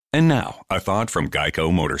And now, a thought from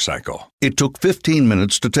Geico Motorcycle. It took 15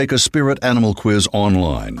 minutes to take a spirit animal quiz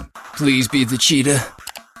online. Please be the cheetah.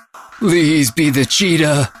 Please be the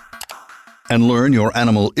cheetah. And learn your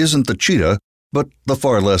animal isn't the cheetah, but the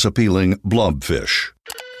far less appealing blobfish.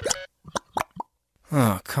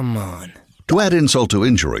 Oh, come on. To add insult to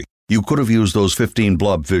injury, you could have used those 15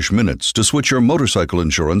 blobfish minutes to switch your motorcycle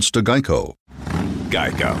insurance to Geico.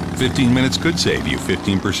 Geico. 15 minutes could save you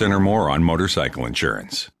 15% or more on motorcycle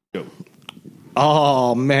insurance.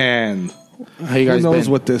 Oh, man. How you guys Who knows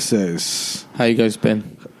been? what this is? How you guys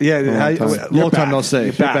been? Yeah, long time no see.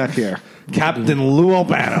 You're back here. Captain Lou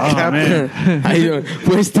Albano. Man. How you doing?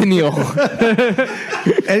 Where's Daniel?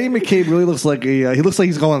 Eddie McCabe really looks like he looks like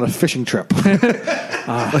he's going on a fishing trip.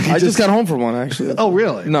 I just got home from one, actually. Oh,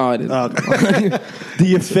 really? No, I didn't. Do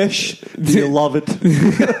you fish? Do you love it?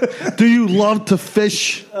 Do you love to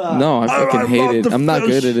fish? No, I fucking hate it. I'm not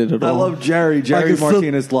good at it at all. I love Jerry. Jerry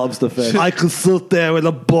Martinez loves to fish. I could sit there in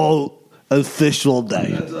a boat and fish all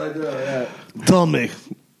day. That's what I do, yeah.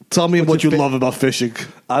 Tell me what you love about fishing.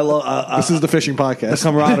 I love. This is the fishing podcast. The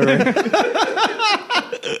camaraderie.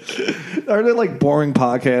 Are there like boring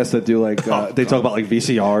podcasts that do like they talk about like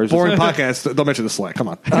VCRs? Boring podcasts. Don't mention the slang. Come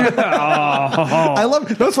on. I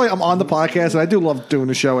love. That's why I'm on the podcast, and I do love doing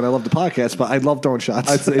the show, and I love the podcast. But I love throwing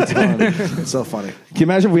shots. It's fun. It's so funny. Can you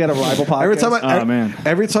imagine if we had a rival podcast?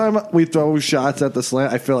 Every time we throw shots at the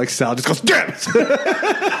slant, I feel like Sal just goes, "Damn it!"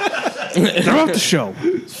 They're off the show.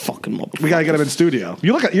 Fucking motherfucker. We gotta get him in studio.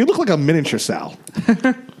 You look like a miniature Sal.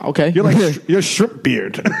 Okay. You're shrimp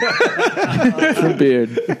beard. Shrimp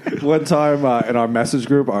beard. One time in our message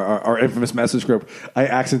group, our infamous message group, I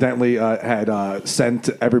accidentally had sent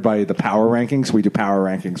everybody the power rankings. We do power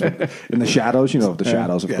rankings in the shadows. You know the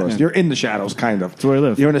shadows, of course. You're in the shadows, kind of. That's where I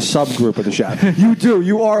live. You're in a subgroup of the shadows. You do.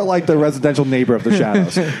 You are like the residential neighbor of the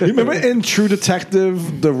shadows. You remember in True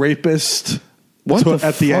Detective, the rapist? What the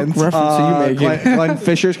at the end reference are you making? Glenn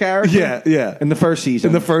Fisher's character? Yeah. In the first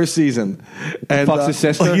season. And fucks his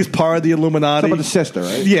sister? He's part of the Illuminati. Some of the sister,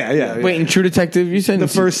 right? Yeah. Wait, in True Detective, you said The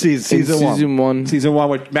first season. Season one. Season 1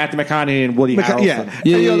 with Matthew McConaughey and Woody Harrelson.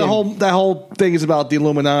 Yeah. Yeah. That whole thing is about the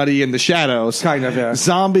Illuminati and the shadows. Kind of, yeah.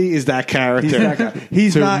 Zombie is that character. He's that guy.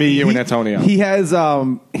 He's to not, me, you and Antonio. He has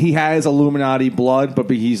Illuminati blood, but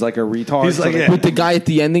he's like a retard. He's like, With the guy at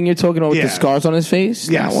the ending you're talking about with Yeah. the scars on his face?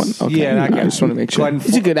 Yes. That one? Okay. Yeah, that guy. I just want to make sure.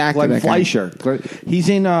 He's a good actor, Glenn that guy. Fleischer. He's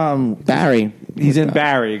in Barry. He's in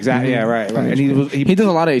Barry, exactly. Yeah, right. And he does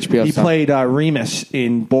a lot of HBO He stuff. played Remus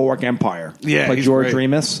in Bulwark Empire. Yeah, like he's George great.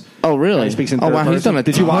 Remus. Oh, really? He speaks in oh, third wow. He's person. done a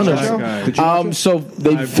Did you watch ton that of show? stuff. Did you watch it? So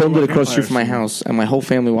they I filmed it Bulwark across the street Empire. from my house, and my whole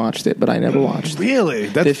family watched it, but I never watched it. Really?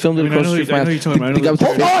 They filmed it across the street from my house. The guy with the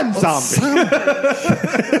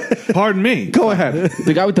face- Pardon me. Go ahead.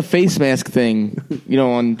 The guy with the face mask thing,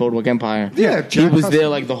 on Boardwalk Empire. Yeah, he Jack was Hudson. there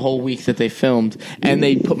like the whole week that they filmed, and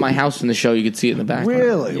they put my house in the show. You could see it in the background.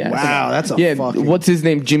 Really? Yeah. Wow, that's a yeah. fucking... What's his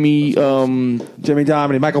name? Jimmy. Jimmy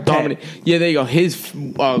Dominic, Michael Dominic. Penn. Yeah, there you go. His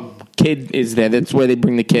kid is there. That's where they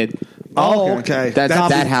bring the kid. Oh, okay. That's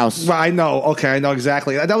that house. Right, I know. Okay, I know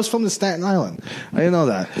exactly. That was from the Staten Island. I didn't know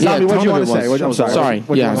that. Yeah, Zombie, what do you want to Tony say? was. I'm sorry. Sorry.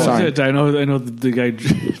 What do you Yeah, want to sorry. say? I know the guy.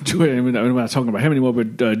 I'm not talking about him anymore,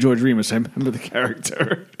 but George Remus. I remember the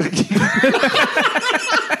character.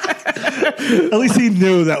 At least he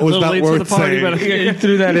knew that was not late to worth the party, saying. but You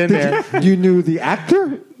threw that in there. You knew the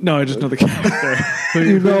actor? no, I just know the character.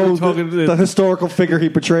 You know talking the historical figure he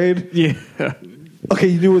portrayed? yeah. Okay,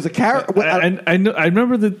 you knew as a character. I know. I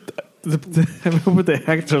remember I remember what the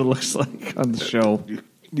actor looks like on the show.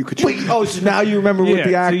 You could. Wait, so now you remember what Yeah,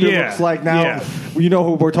 the actor yeah, looks like now? yeah. You know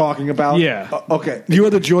who we're talking about? Yeah. Okay. You are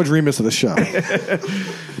the George Remus of the show.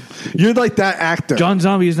 You're like that actor. John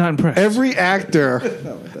Zombie is not impressed. Every actor,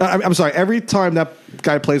 I'm sorry, every time that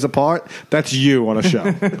guy plays a part, that's you on a show.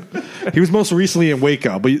 He was most recently in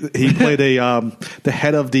Waco, but he played the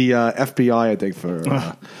head of the FBI, I think,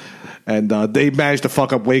 and they managed to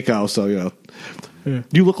fuck up Waco, so,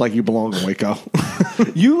 you look like you belong in Waco.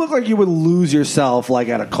 You look like you would lose yourself like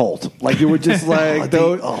at a cult. Like you were just like,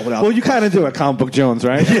 well, you kind of do at Comic Book Jones,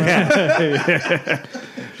 right? Yeah.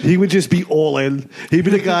 He would just be all in. He'd be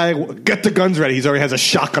the guy, get the guns ready. He already has a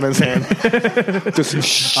shotgun in his hand. Just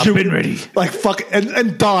shoot. I've been ready. Like, fuck,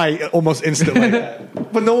 and die almost instantly.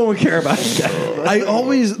 But no one would care about it. I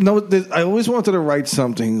always wanted to write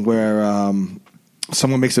something where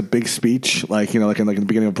someone makes a big speech, like in the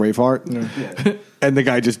beginning of Braveheart, and the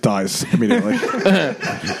guy just dies immediately.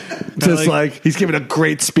 Just like he's giving a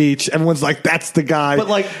great speech. Everyone's like, "That's the guy." But,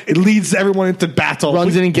 like, it leads everyone into battle.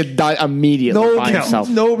 Runs in and gets died immediately by himself.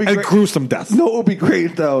 And gruesome death. No, it would be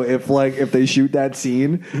great though if they shoot that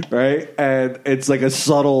scene, right, and it's like a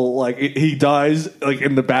subtle he dies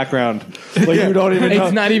in the background, you don't even know.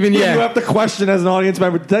 It's not even You have to question as an audience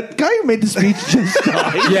member, that guy who made the speech just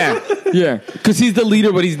died. Yeah, because he's the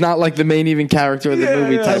leader, but he's not like the main even character of the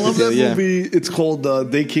movie. I Type love of deal. that movie. It's called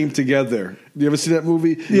They Came Together. You ever see that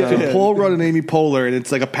movie? Yeah. Paul Rudd and Amy Poehler, and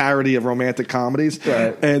it's like a parody of romantic comedies.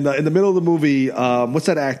 Right. And in the middle of the movie, what's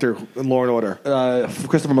that actor in Law and Order?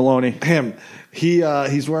 Christopher Maloney. Him.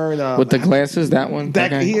 He's wearing With the glasses, that one.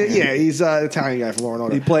 He's an Italian guy from Law and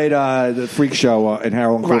Order. He played the Freak Show in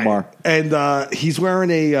Harold and Kumar. And he's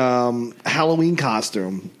wearing a Halloween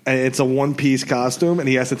costume, and it's a one-piece costume, and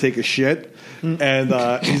he has to take a shit. And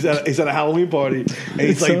he's at a Halloween party, and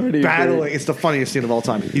he's like battling. It's the funniest scene of all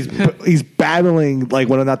time. He's battling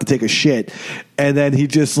whether or not to take a shit, and then he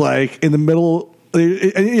just in the middle.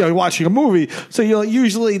 And you're watching a movie, so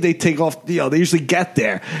usually they take off. They usually get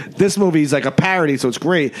there. This movie is like a parody, so it's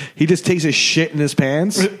great. He just takes his shit in his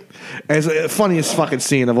pants. And it's the funniest fucking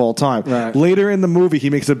scene of all time. Right. Later in the movie, he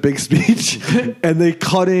makes a big speech, and they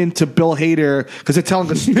cut into Bill Hader because they're telling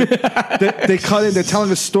They're telling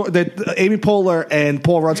the story that Amy Poehler and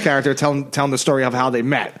Paul Rudd's character are telling the story of how they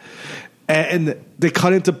met, and they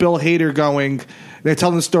cut into Bill Hader going. They're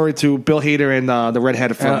telling the story to Bill Hader and the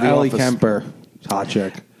redhead from The Ellie Office. Kemper, hot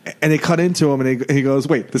chick. And they cut into him, and he goes,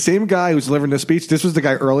 "Wait, the same guy who's delivering this speech? This was the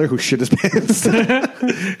guy earlier who shit his pants."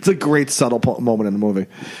 It's a great subtle moment in the movie.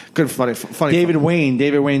 Good, funny. David Wayne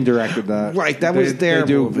directed that. Right, that was their they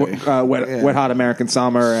do movie. Wet Hot American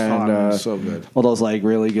Summer and so good. all those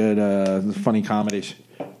really good funny comedies.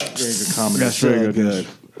 Very good comedies. That's very good.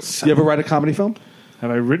 You ever write a comedy film? Have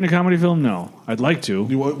I written a comedy film? No. I'd like to.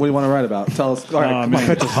 What do you want to write about? Tell us. All right, come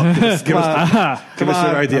on. Give us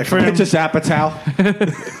your idea. Pitch us Apatow.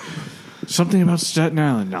 Something about Staten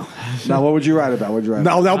Island. No. Now, what would you write about?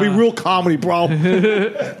 No, that'll be real comedy, bro.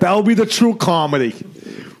 That'll be the true comedy.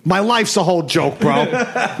 My life's a whole joke, bro.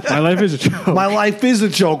 My life is a joke. My life is a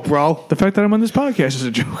joke, bro. The fact that I'm on this podcast is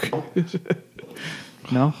a joke.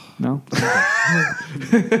 No.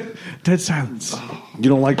 Dead silence. You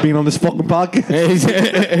don't like being on this fucking podcast?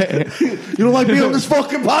 You don't like being on this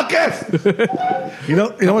fucking podcast? You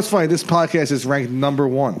know what's funny? This podcast is ranked number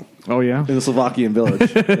 1. Oh, yeah? In the Slovakian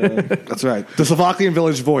village. That's right. The Slovakian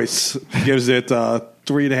Village Voice gives it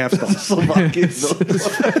 3.5 stars. Slovakian village.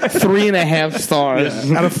 3.5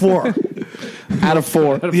 stars Out of 4. out of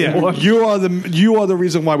 4. Yeah, you are the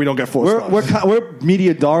reason why we don't get 4 stars. We're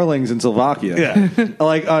media darlings in Slovakia. Yeah.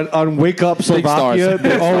 On Wake Up Slovakia, stars.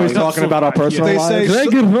 they're always talking about our personal They lives. say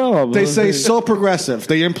they say so progressive.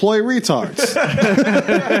 They employ retards.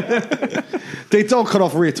 They don't cut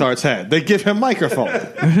off a retard's head. They give him microphone.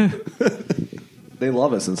 They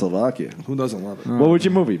love us in Slovakia. Who doesn't love it? What would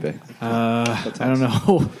your movie be? I don't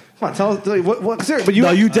know. Come on, tell us. What, seriously,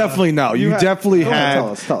 but You definitely know. You definitely Come on,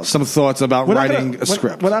 had tell us. some thoughts about We're not writing gonna- a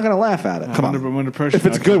script. We're not going to laugh at it. Come on. I'm under pressure. If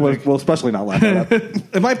it's good, we'll especially not laugh at it.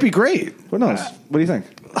 It might be great. Who knows? What do you think?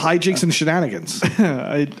 Hijinks and shenanigans.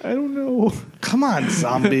 I don't know. Come on,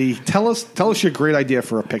 zombie. Tell us your great idea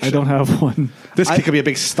for a picture. I don't have one. This kid could be a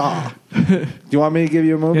big star. Do you want me to give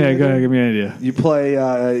you a movie? Yeah, go ahead. Give me an idea. You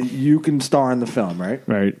play. You can star in the film, right?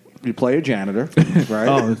 Right. You play a janitor, right?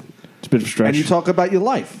 Oh, it's a bit of a stretch. And you talk about your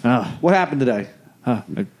life. Ah. What happened today? I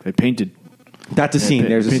painted. That's a scene.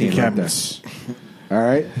 There's a painted scene cabinets. right there. All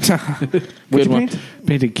right. Good What'd you one. paint?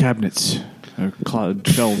 Painted cabinets.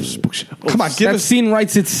 Shelves, bookshelves. Come on, give That us scene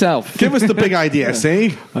writes itself. give us the big idea.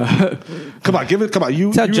 See? Come on, Come on.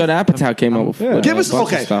 That's how Judd Apatow came up with. Give us a bunch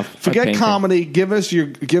of okay. stuff. Forget Painting. comedy. Give us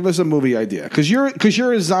a movie idea because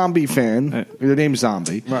you're a zombie fan. Your name's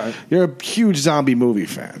Zombie. Right. You're a huge zombie movie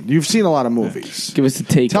fan. You've seen a lot of movies. Give us a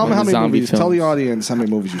take. Tell on me how the many zombie movies. films. Tell the audience how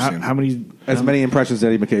many movies you've seen. How many? As many impressions that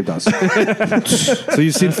Eddie McCabe does. So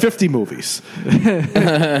you've seen 50 movies.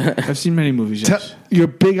 I've seen many movies. Yes. Your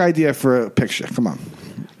big idea for a picture. Come on.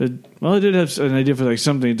 Well, I did have an idea for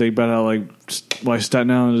something about how why Staten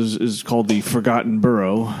Island is called the Forgotten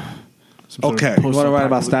Borough. Some sort of Okay. You want to write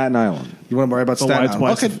about Staten Island? You want to write about Staten Island?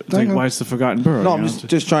 Why Okay. why it's the Forgotten Borough? No, you I'm know?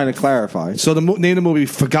 just trying to clarify. So the name of the movie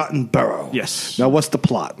Forgotten Borough. Yes. Now what's the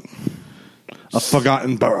plot? A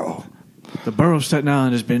forgotten borough. The borough of Staten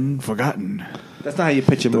Island has been forgotten. That's not how you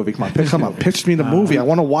pitch a movie. Come on, pitch Come the on, movie. pitch me the movie. I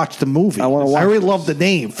want to watch the movie. I wanna watch I already it. love the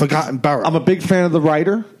name Forgotten Borough. I'm a big fan of the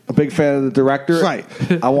writer, a big fan of the director. Right.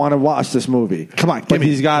 I want to watch this movie. Come on, but give me-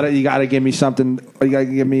 you got to give me something. You got to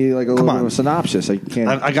give me like a little on. bit of a synopsis. I can't.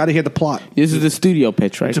 I got to hear the plot. This is the studio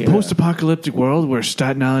pitch, right It's a here. post-apocalyptic world where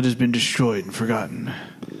Staten Island has been destroyed and forgotten.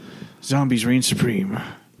 Zombies reign supreme.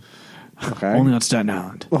 Okay. Only on Staten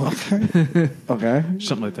Island. Okay. Okay.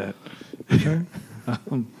 Something like that. Okay.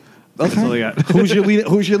 That's all I got. Who's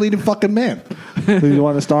your leading fucking man? Who do you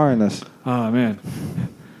want to star in this? Oh, man.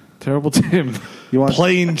 Terrible Tim. You want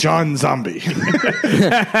Playing John Zombie.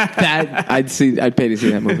 That I'd pay to see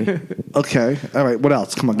that movie. Okay. All right. What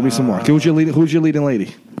else? Come on, give me some more. Who's your leading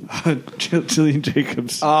lady? Jillian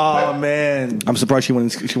Jacobs. Oh man. I'm surprised she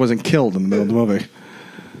wasn't killed in the middle of the movie.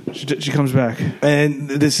 She comes back. And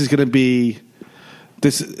this is going to be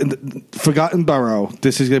Forgotten Borough.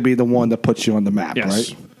 This is going to be the one that puts you on the map, Yes.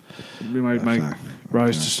 right? It'll be my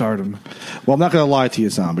rise to stardom. Well, I'm not going to lie to you,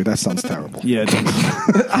 Zombie. That sounds terrible. Yeah, it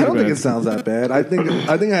does. I don't think it sounds that bad. I think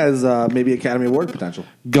it has maybe Academy Award potential.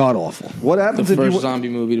 God awful. What happens The if first you zombie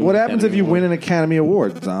movie to What win happens if Academy you Award. win an Academy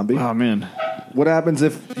Award, Zombie? Oh, man. What happens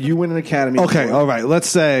if you win an Academy Okay, Award? all right. Let's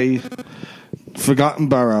say Forgotten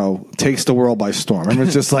Borough takes the world by storm.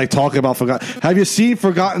 Everyone's just like talking about Forgotten. Have you seen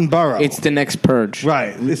Forgotten Borough? It's the next Purge.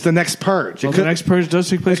 right. It's the next Purge. Well, the next Purge does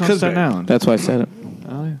take place it on could Staten be. Island. That's why I said it.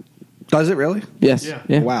 Oh, yeah. Does it really? Yes.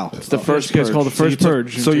 Yeah. Wow. It's the first It's called the Purge. first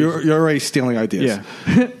Purge. So you're already stealing ideas.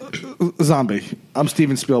 Yeah. Zombie. I'm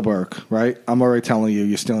Steven Spielberg, right? I'm already telling you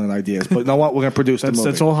you're stealing ideas. But you know what? We're going to produce the movie.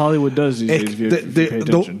 That's all Hollywood does these days. If you pay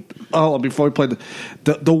attention. Before we play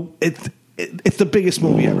it's the biggest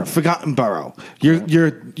movie ever. Forgotten Borough.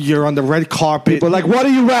 You're on the red carpet. People are like, what are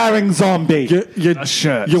you wearing, Zombie? You're A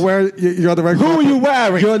shirt. You're on the red Who carpet. are you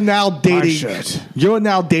wearing? You're now dating. shirt. You're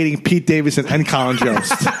now dating Pete Davidson and Colin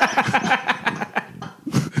Jost,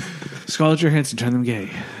 Scarlett Johansson, turn them gay.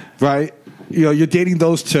 right? You're dating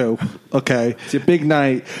those two. Okay. It's a big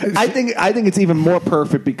night. I think it's even more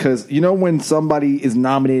perfect because when somebody is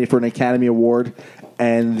nominated for an Academy Award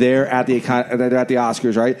and they're at the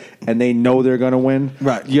Oscars, right? And they know they're going to win.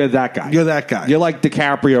 Right. You're that guy. You're that guy. You're like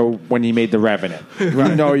DiCaprio when he made The Revenant. You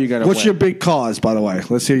know you're going to win. What's your big cause, by the way?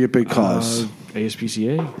 Let's hear your big cause.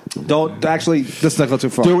 ASPCA. Don't actually Let's not go too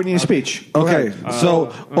far. do it in your speech. Go Okay, ahead. so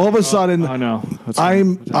all of a sudden, Oh, no. I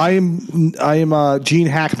am Gene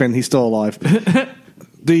Hackman. He's still alive.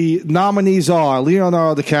 The nominees are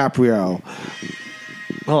Leonardo DiCaprio.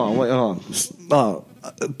 Hold on.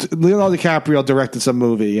 Leonardo DiCaprio directed some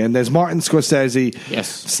movie, and there's Martin Scorsese. Yes.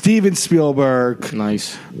 Steven Spielberg.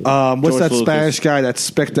 Nice. What's George that Lucas. Spanish guy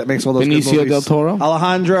that makes all those good Benicio movies? del Toro.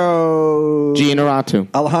 Alejandro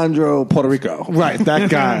Puerto Rico. Right, that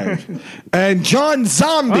guy. And John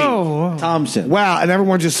Zombie. Oh, Thompson. Wow, and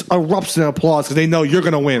everyone just erupts in applause because they know you're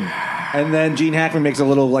going to win. And then Gene Hackman makes a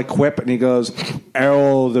little quip, and he goes,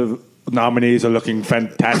 "All the nominees are looking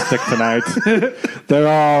fantastic tonight. They're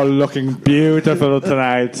all looking beautiful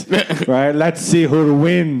tonight. Right? Let's see who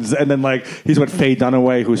wins." And then he's with Faye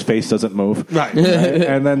Dunaway, whose face doesn't move. Right.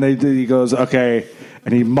 And then he goes, "Okay."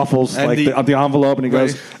 And he muffles And the envelope, and he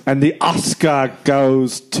goes, Right. "And the Oscar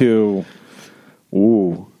goes to,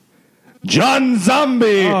 John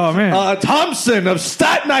Zombie, Oh, man. Thompson of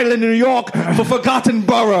Staten Island, New York, for Forgotten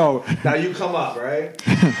Borough." Now you come up, right?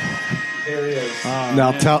 Here he is.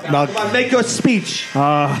 Now, Come on, make your speech.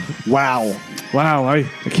 wow. wow. I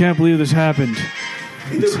can't believe this happened.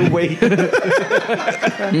 Wait.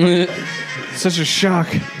 Such a shock.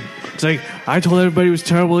 It's like, I told everybody it was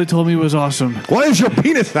terrible. They told me it was awesome. Why is your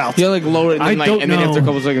penis out? You lower it I and don't and then after a know.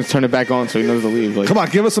 couple seconds turn it back on so he knows to leave. Come on,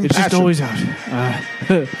 give us some It's just passion. always out.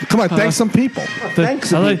 Come on, thank some people.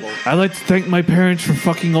 Thanks, I'd people. like to thank my parents for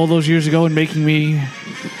fucking all those years ago and making me.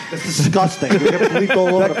 That's disgusting. We're getting bleeped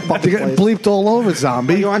all over the You're fucking getting place. bleeped all over,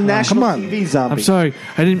 Zombie. You're on national Come on. TV, Zombie. I'm sorry.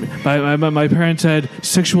 I didn't. My parents had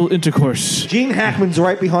sexual intercourse. Gene Hackman's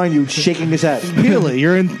right behind you, shaking his head. Really,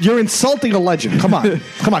 you're insulting a legend. Come on,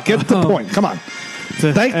 get to the point. Come on.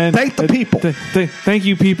 Thank the people. Thank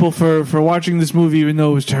you, people, for watching this movie, even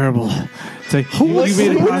though it was terrible. Who would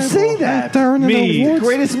say that? Me.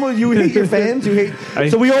 Greatest movie. You hate your fans. You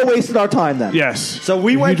hate. So we all wasted our time then. Yes. So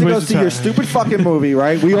we went to Huge go waste of see your time. stupid fucking movie,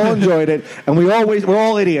 right? We all enjoyed it, and we're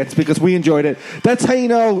all idiots because we enjoyed it. That's how you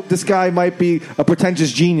know this guy might be a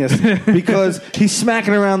pretentious genius because he's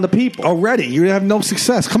smacking around the people. Already, you have no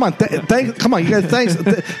success. Come on, come on, you guys. Thanks.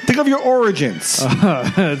 Think of your origins.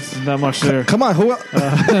 It's not much there. Come on, who?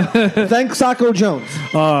 Thanks, Sacco Jones.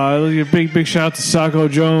 A big shout out to Sacco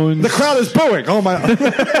Jones. The crowd is booing. Oh my!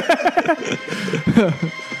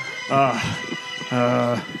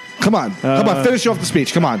 Come on, finish off the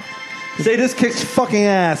speech. Come on. Say this kicks fucking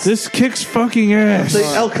ass. This kicks fucking ass. Say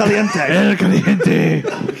El Caliente. El Caliente.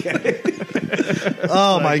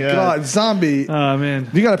 Oh my God, Zombie! Oh man,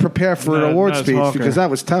 You got to prepare for an No, award no, speech talker. because that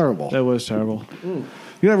was terrible. that was terrible.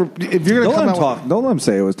 You never. If you're gonna Don't come let him out, talk. Don't let him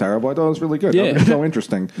say it was terrible. I thought it was really good. Yeah. It was so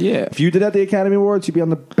interesting. Yeah. If you did at the Academy Awards, you'd be on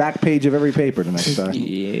the back page of every paper the next day.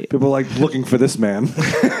 Yeah. People are like looking for this man.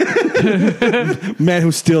 man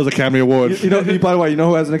who steals Academy Award. By the way, you know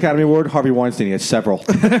who has an Academy Award? Harvey Weinstein. He has several.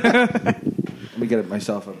 Let me get it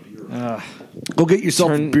myself up. Go get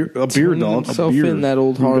yourself a beer, dog. Himself A beer. in that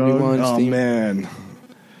old Harvey Oh Weinstein. man.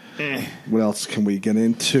 What else can we get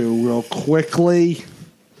into real quickly?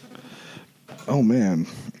 Oh man,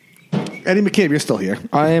 Eddie McCabe, you're still here.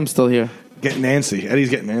 I am still here. Getting antsy. Eddie's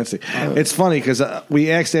getting antsy. It's funny because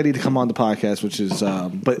we asked Eddie to come on the podcast, which is,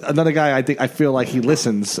 but another guy I feel like he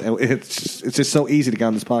listens. And it's just so easy to get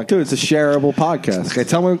on this podcast. Dude, it's a shareable podcast. Okay,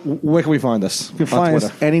 tell me where can we find us? You can find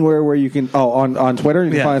us anywhere where you can. Oh, on Twitter,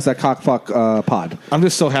 you can find us at Cockfuck Pod. I'm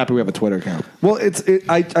just so happy we have a Twitter account. Well,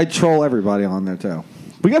 I troll everybody on there too.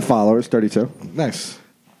 We got followers, 32. Nice.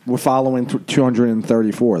 We're following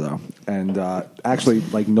 234 though, and actually,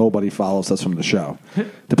 like nobody follows us from the show.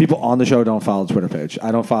 The people on the show don't follow the Twitter page.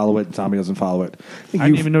 I don't follow it. Tommy doesn't follow it. I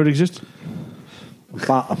didn't even know it existed.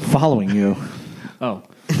 I'm following you. Oh.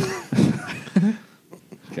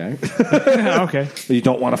 Okay. Okay. You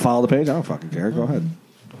don't want to follow the page? I don't fucking care. Go ahead.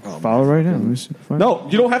 Follow right now. Let me see. No,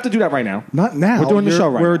 you don't have to do that right now. Not now. We're doing the show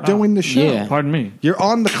right We're now. doing the show. Yeah. Pardon me. You're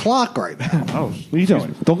on the clock right now. Oh. What are you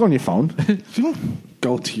doing? Don't go on your phone. You don't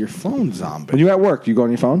go to your phone, zombie. When you're at work, you go on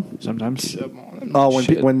your phone? Sometimes. Oh,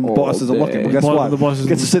 when bosses are looking. But guess Well, what? the boss is-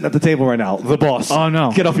 Gets to sit at the table right now. The boss. Oh,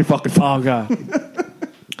 no. Get off your fucking phone. Oh, God.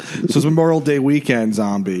 So it's Memorial Day weekend,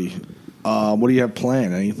 zombie. What do you have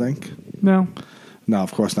planned? Anything? No. No,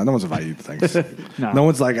 of course not. No one's invited you to things. No.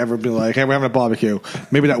 One's like ever been like, hey, we're having a barbecue.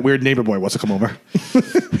 Maybe that weird neighbor boy wants to come over.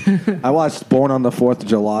 I watched Born on the 4th of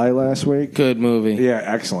July last week. Good movie. Yeah,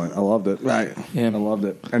 excellent. I loved it. Right. Yeah. I loved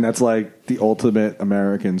it. And that's like the ultimate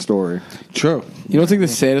American story. True. You don't think the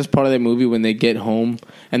saddest part of that movie when they get home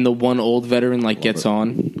and the one old veteran like gets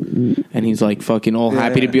on and he's like fucking all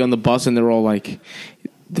happy to be on the bus and they're all like,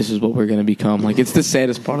 this is what we're going to become. Like, it's the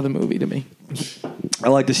saddest part of the movie to me. I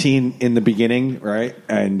like the scene in the beginning, right?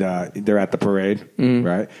 And they're at the parade,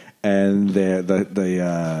 right? And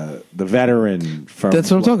the veteran from That's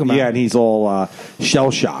what I'm talking about. Yeah, and he's all shell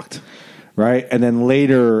shocked, right? And then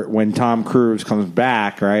later, when Tom Cruise comes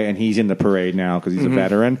back, right, and he's in the parade now because he's a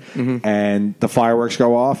veteran, and the fireworks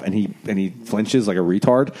go off, and he flinches like a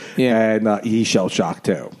retard, and he's shell shocked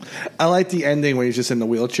too. I like the ending where he's just in the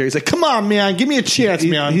wheelchair. He's like, come on, man. Give me a chance,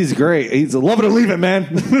 man. He's great. He's love it or leave it, man.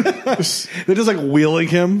 They're just like wheeling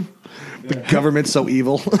him. The government's so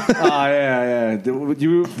evil. Yeah.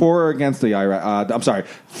 You for or against the Iraq? I'm sorry,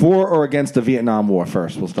 for or against the Vietnam War?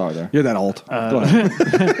 First, we'll start there. You're that old. Go ahead.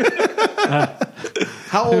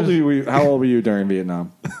 How old were you during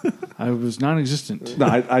Vietnam? I was non-existent. No,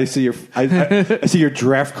 I see your I see your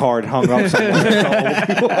draft card hung up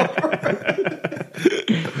somewhere.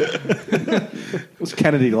 What's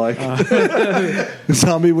Kennedy like?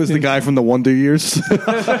 Zombie was the guy from the Wonder Years.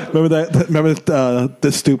 Remember that? Remember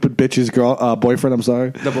the stupid bitch's girl boyfriend? I'm sorry.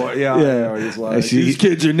 The boy, yeah. He's like, these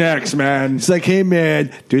kids are next, man. He's like, hey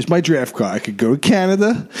man, there's my draft card. I could go to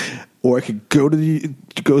Canada, or I could go to the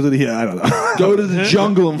I don't know. Go to the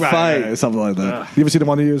jungle and fight. Right, something like that. You ever see the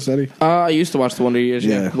Wonder Years, Eddie? I used to watch The Wonder Years,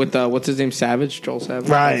 Yeah. With, what's his name? Savage? Joel Savage?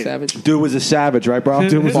 Right. Joel Savage? Dude was a savage, right, bro?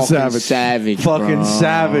 Dude was a Fucking savage. Fucking bro.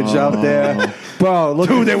 savage up there, bro. Look,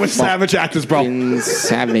 Dude, they were savage actors, bro. Fucking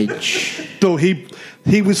savage. Dude,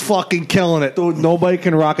 he was fucking killing it. Dude, nobody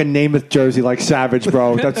can rock a Namath jersey like Savage,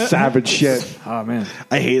 bro. That's savage shit. Oh, man.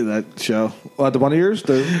 I hated that show. The Wonder Years?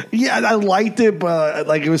 Yeah, I liked it, but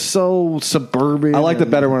like it was so suburban. I liked it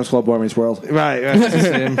better when it was called Boy Meets World. Right.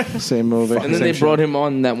 Same movie. And then they brought him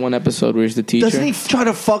on that one episode where he's the teacher. Doesn't he try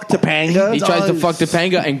to fuck Topanga? He tries to fuck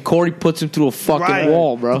Topanga, and Corey puts him through a fucking Right.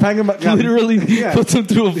 wall, bro. Topanga Literally Yeah. puts him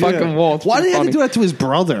through a fucking wall. It's Why pretty did he have funny. to do that to his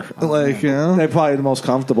brother? Like, you know? They're probably the most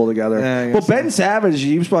comfortable together. Yeah, I well, guess Ben Savage,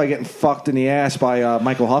 he was probably getting fucked in the ass by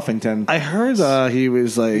Michael Huffington. I heard he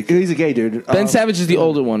was like. He's a gay dude. Ben Savage is the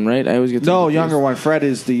older one, right? I always get No, confused. younger one. Fred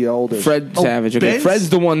is the oldest. Fred Savage. Okay, Ben's- Fred's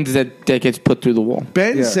the one that gets put through the wall.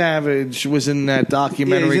 Ben Yeah. Savage was in that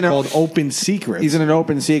documentary Yeah, he's in a- called Open Secrets. He's in an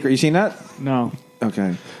open secret. You seen that? No.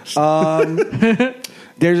 Okay.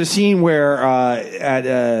 There's a scene where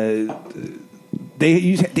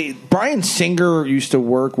Bryan Singer used to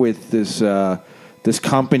work with this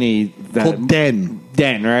company that called Den.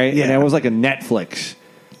 right? Yeah. And it was like a Netflix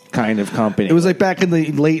kind of company. It was like back in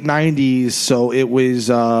the late 90s, so it was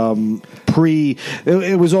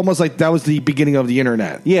It was almost like that was the beginning of the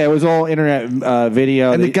internet. Yeah, it was all internet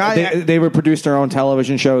video. And the guy they would produce their own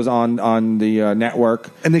television shows on the network.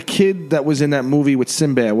 And the kid that was in that movie with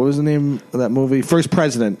Sinbad, what was the name of that movie? First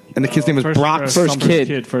President, and the kid's name was Brock. First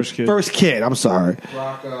kid. I'm sorry,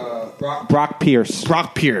 Brock Pierce.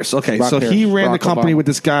 Brock Pierce. Okay, Brock so Pierce. he ran Barack the company Obama. with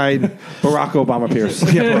this guy. Barack Obama Pierce.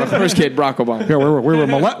 First kid, Barack Obama. Yeah,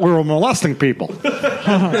 we were molesting people.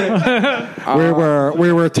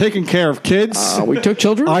 we were taking care of kids. We took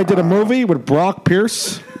children. I did a movie with Brock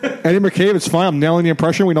Pierce. Eddie McCabe, it's fine. I'm nailing the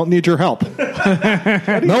impression. We don't need your help.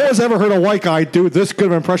 No one's ever heard a white guy do this good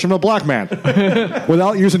of an impression of a black man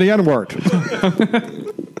without using the N-word.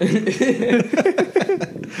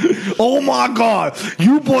 Oh my God!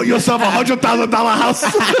 You bought yourself $100,000 house.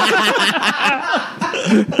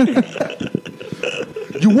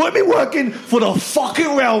 You want me working for the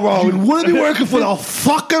fucking railroad? You want me working for the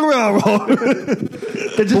fucking railroad?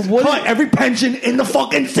 They just put every pension in the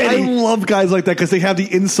fucking city. I love guys like that because they have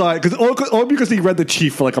the inside. Or because he read The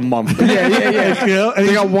Chief for like a month. Yeah. You know? And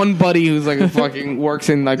They got one buddy who's like a fucking works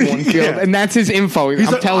in like one field, and that's his info. he's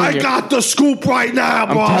I'm like, telling you. I got the scoop right now,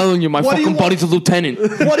 bro. I'm telling you, my What do fucking you buddy's a lieutenant.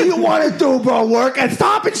 What do you want to do, bro? Work at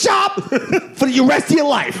Stop and Shop for the rest of your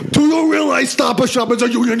life? Do you realize Stop and Shop is a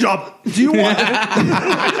union job? Do you want?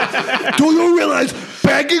 Do you realize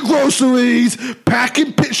bagging groceries,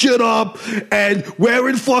 packing shit up, and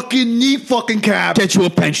wearing fucking knee fucking caps? Get you a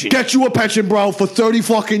pension. Get you a pension, bro, for 30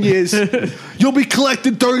 fucking years. You'll be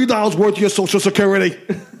collecting $30 worth of your Social Security.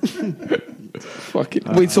 Fucking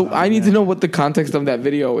wait. So I need to know what the context of that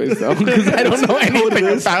video is, though, because I don't know anything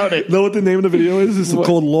about it. Know what the name of the video is? It's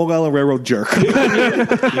called Long Island Railroad Jerk.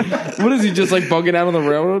 What is he just like bugging out on the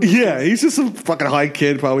railroad? Yeah, he's just some fucking high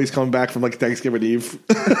kid. Probably he's coming back from like Thanksgiving Eve.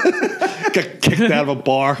 Got kicked out of a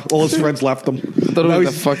bar. All his friends left him. I thought it was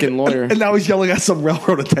a fucking lawyer. And now he's yelling at some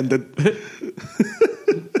railroad attendant.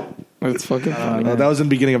 That's fucking funny. That was in the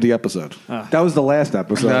beginning of the episode. That was the last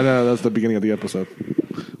episode. No, that was the beginning of the episode.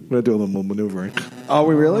 We're gonna do a little more maneuvering. Are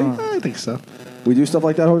we really? I think so. We do stuff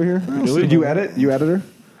like that over here? Did you edit? You editor?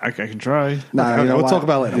 I can try. Nah, We'll talk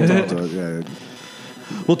about it later.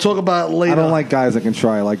 We'll talk about it later. I don't like guys that can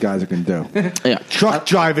try. I like guys that can do. Yeah. truck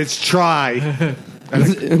drivers try.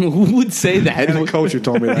 Who would say that? I had a coach who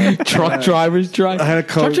told me that. Truck drivers try. I had a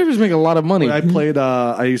coach. Truck drivers make a lot of money. I played.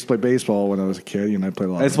 I used to play baseball when I was a kid, and I played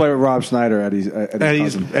a lot. That's why with Rob Schneider, Eddie's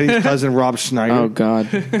Eddie's cousin Rob Schneider. Oh God.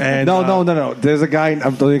 And, No. There's a guy.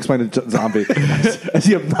 Let me explain to Zombie. As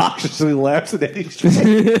he obnoxiously laughs at Eddie's joke.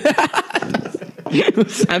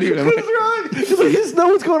 It's not even What's wrong? He's like, he just know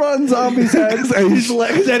what's going on in Zombie's head.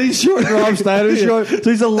 Because Eddie's short and Rob Schneider's short. So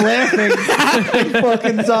he's laughing in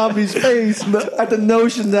fucking Zombie's face at the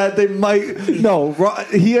notion that they might. No,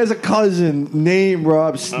 he has a cousin named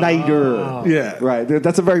Rob Schneider. Oh. Yeah. Right.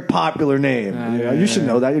 That's a very popular name. You should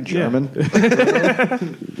know that. You're German.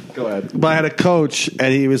 Go ahead. But I had a coach,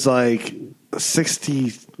 and he was like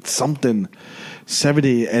 60-something.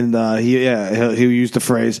 70, and he used the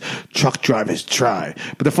phrase "truck drivers try."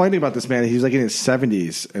 But the funny thing about this man, he was like in his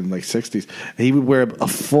 70s and like 60s, and he would wear a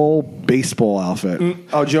full baseball outfit.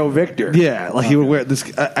 Oh, Joe Victor. Yeah, like he would wear this,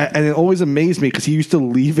 and it always amazed me because he used to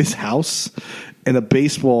leave his house in a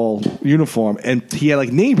baseball uniform, and he had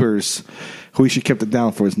like neighbors who he should kept it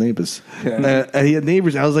down for his neighbors. And he had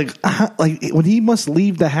neighbors. I was like when he must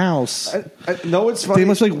leave the house. No, it's funny. They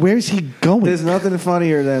must be like, where's he going? There's nothing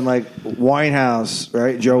funnier than like Winehouse,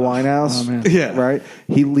 right? Joe Winehouse, Yeah. right?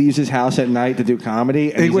 He leaves his house at night to do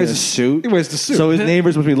comedy, and He he wears wears a suit. He wears the suit. So his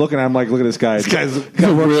neighbors must be looking at him like, "Look at this guy. This guy's a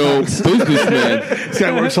real businessman. This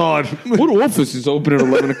guy works hard. What office is open at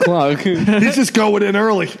 11 o'clock? He's just going in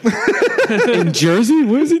early. In Jersey?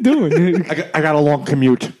 What is he doing? I got a long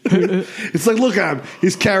commute." It's like, look at him.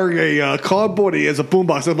 He's carrying a cardboard. He has a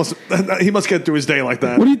boombox. He must get through his day like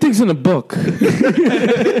that. What do you think's in a book? Who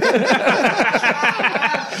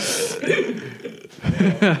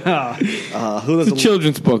It's a doesn't?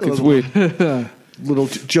 children's book. It's weird. Little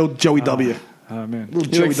Joey W. Oh man.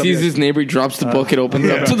 Little He like sees his neighbor, he drops the book, it opens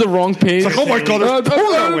up to the wrong page. It's like, oh my God, there's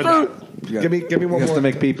porno in that. Give me one He has more. to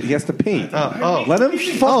make pee. He has to pee. Oh. Let him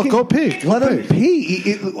fucking go pee. Let him pee.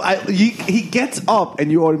 He gets up,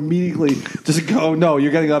 and you immediately just go, "No,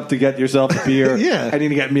 you're getting up to get yourself a beer. Yeah. I need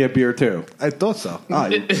to get me a beer too." I thought so. Oh,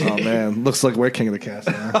 Oh man, looks like we're king of the cast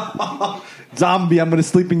now. Zombie, I'm going to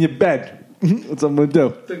sleep in your bed. That's what I'm going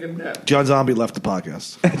to do. John Zombie left the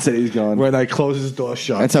podcast. That's it. He's gone. When I close his door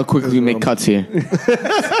shut. That's how quickly we make cuts here.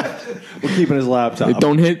 We're keeping his laptop.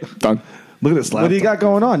 Don't hit. Done. Look at this laptop. What do you got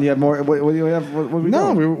going on? You have more. What do you have? What we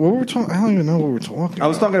No, doing? what were we talking? I don't even know what we're talking. I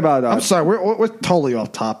was talking about. I'm sorry, we're totally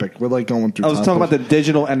off topic. We're like going through. I was talking about the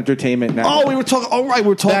digital entertainment network. Oh, we were talking. Oh, right, we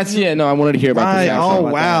were talking. That's no. I wanted to hear about Right. this. Oh,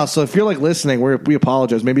 wow. So if you're like listening, we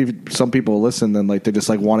apologize. Maybe if some people listen, then like they just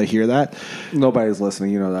like want to hear that. Nobody's listening.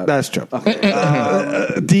 You know that. That's true.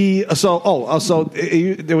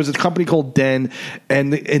 There was a company called Den,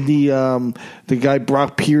 and the guy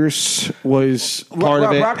Brock Pierce was part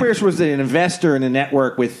of it. Brock Pierce was an investor in the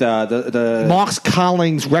network with the Mark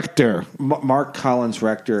Collins Rector. Mark Collins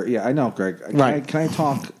Rector. Yeah, I know, Greg. Right. Can I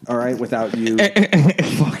talk? All right, without you.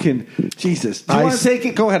 Fucking Jesus. Do you want to take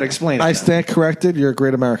it? Go ahead. Explain it. I stand corrected. You're a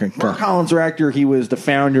great American. Mark Collins Rector. He was the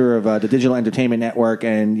founder of the Digital Entertainment Network,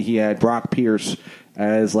 and he had Brock Pierce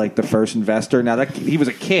as like the first investor. Now he was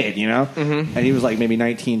a kid, and he was like maybe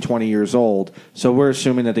 19, 20 years old. So we're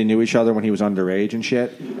assuming that they knew each other when he was underage and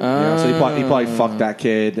shit. So he probably fucked that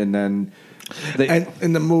kid, and then And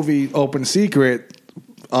in the movie Open Secret,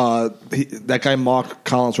 that guy Mark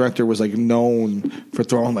Collins Rector was like known for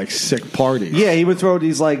throwing like sick parties. yeah, he would throw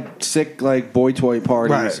these like sick like boy toy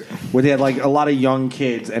parties Right. where they had like a lot of young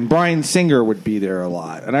kids, and Bryan Singer would be there a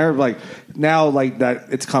lot. And I heard like now like that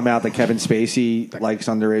it's come out that Kevin Spacey likes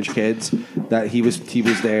underage kids, that he was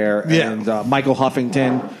there, Yeah. and Michael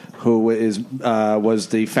Huffington, who was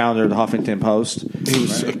the founder of the Huffington Post. He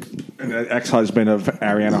was an ex-husband of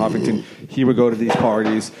Ariana Huffington. He would go to these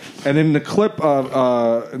parties, and in the clip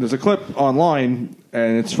of there's a clip online,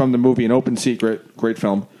 and it's from the movie An Open Secret, great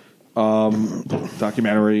film,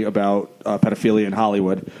 documentary about pedophilia in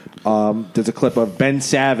Hollywood. There's a clip of Ben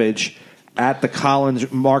Savage at the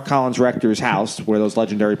Mark Collins Rector's house, where those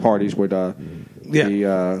legendary parties would be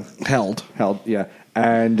held. Yeah,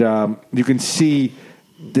 and you can see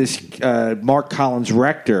this Mark Collins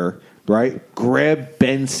Rector, right, grab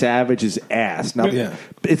Ben Savage's ass. Now,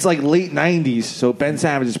 it's like late 90s, so Ben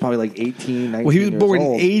Savage is probably like 18, 19 Well, he was years born in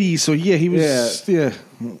old. 80, so yeah, he was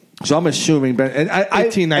So I'm assuming Ben, and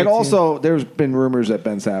 18, 19. and also there's been rumors that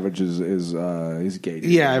Ben Savage is he's gay.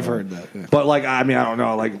 Yeah, I've heard that. Yeah. But like, I mean, I don't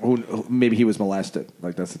know. Like, maybe he was molested.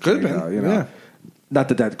 Like that's the Could thing, have been, you know? yeah. Not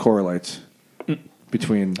that correlates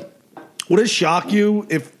between. Would it shock you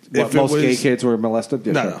if What, it most was gay kids were molested?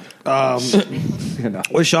 Yeah, No, sure. no. No.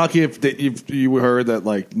 Would it shock you if you heard that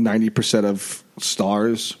like 90% of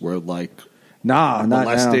stars were like Nah, not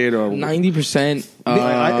molested now. or 90%.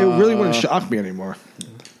 it really wouldn't shock me anymore.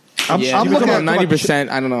 I'm looking at at 90%.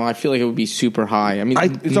 I don't know. I feel like it would be super high. I mean, You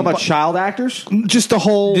talking about child actors? just the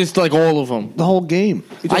whole just like all of them. the whole game.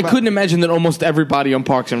 I couldn't imagine that almost everybody on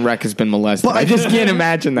Parks and Rec has been molested. I just can't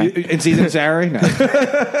imagine that. In season Sarah? No.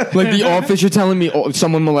 Like The Office, you're telling me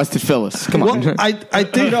someone molested Phyllis. Come on. Well, I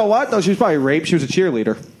think You know what? No, she was probably raped. She was a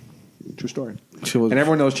cheerleader. True story. she was And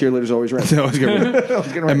everyone knows cheerleaders always rape. I was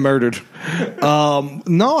getting and murdered.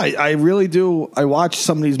 No, I really do. I watch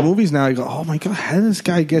some of these movies now. I go, oh my god, how did this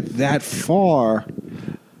guy get that far?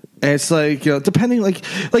 And it's like, depending, like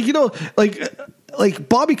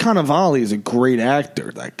Bobby Cannavale is a great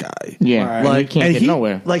actor. That guy, Yeah, like he can't and get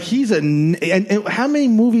nowhere. Like he's and how many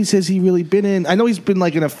movies has he really been in? I know he's been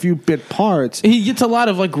like in a few bit parts. He gets a lot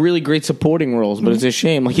of like really great supporting roles, but it's a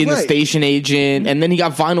shame. Like he's the Right. station agent, and then he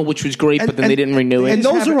got Vinyl, which was great, but then they didn't renew it. And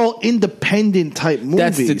those are all independent type movies.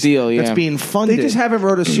 That's the deal, yeah. That's being funded. They just haven't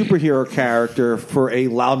wrote a superhero character for a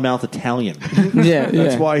loudmouth Italian. yeah,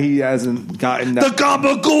 That's why he hasn't gotten the that.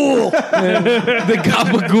 Gabagoole. the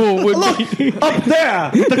Gahbagoole would be. Up there,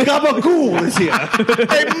 the Gahbagoole is here.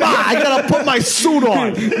 Hey, Ma, I gotta put my suit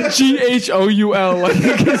on. Ghoul, like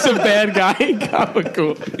he's a bad guy.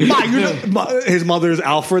 Gahbagoole. Ma, his mother is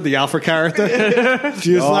Alfred, the Alfred character.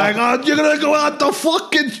 She's like, oh, you're gonna go out to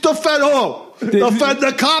fucking defend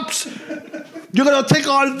the cops. You're gonna take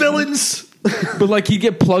on villains. But like he'd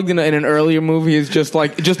get plugged in an earlier movie as just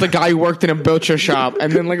a guy who worked in a butcher shop,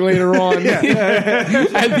 and then like later on, at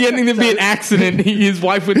the ending there'd be an accident. His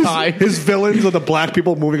wife would die. His villains are the black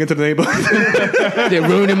people moving into the neighborhood. They're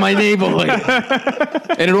ruining my neighborhood,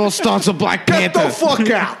 and it all starts with Black Get Panther. the fuck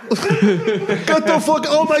out. Get the fuck.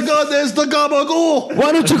 Oh my god, there's the Gabagoole.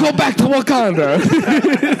 Why don't you go back to Wakanda?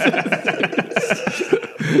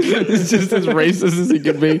 It's just as racist as he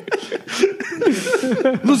can be.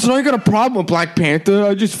 Listen, I got a problem with Black Panther.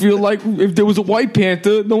 I just feel like if there was a White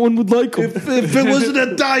Panther, no one would like him. If it was an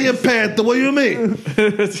Italian Panther, what do you mean?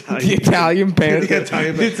 The Italian Panther. The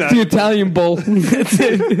Italian Panther. The Italian Bull. That's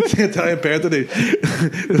it. The Italian Panther.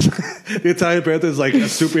 The Italian Panther is like a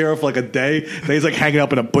superhero for like a day. Then he's like hanging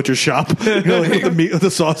up in a butcher shop, like with the meat, with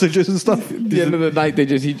the sausages and stuff. At the end of the night,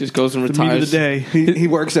 he just goes and retires. Meat of the day. He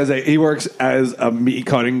works as a meat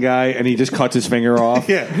cutting guy, and he just cuts his finger off.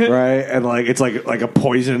 Yeah. Right, and like it's like like a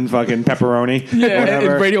poison fucking pepperoni. Yeah,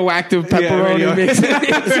 and radioactive pepperoni mix.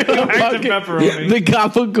 Radioactive pepperoni. The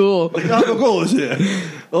Gahbagoole. Gahbagoole is here.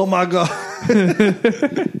 Oh my god.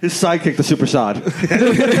 His sidekick, the SuperSad.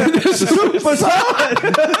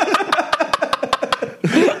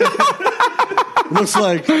 Looks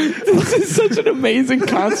like This is such an amazing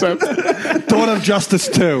concept. Dawn of Justice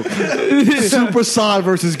 2. SuperSad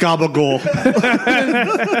versus Gahbagoole.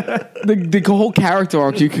 The whole character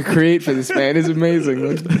arc you could create for this man is amazing.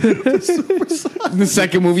 The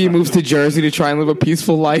second movie, he moves to Jersey to try and live a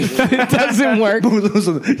peaceful life. It doesn't work.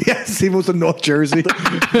 Yes, he moves to North Jersey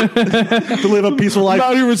to live a peaceful life.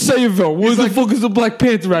 Out here in Sayville. What the fuck is the Black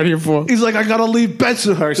Panther out here for? He's like, I gotta leave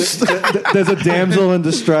Bensonhurst. There's a damsel in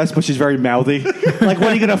distress, but she's very mouthy. Like, what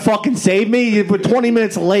are you gonna fucking save me? You were 20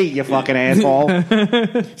 minutes late, you fucking asshole.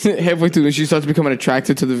 Halfway through, she starts becoming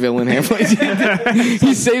attracted to the villain. Halfway,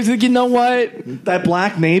 he saves it. You know what? That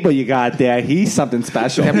black neighbor you got there, he's something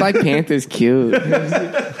special. That Black Panther's cute.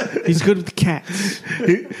 He's good with the cats.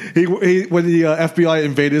 He when the FBI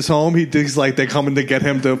invade his home, he's like they're coming to get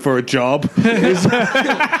him for a job. They're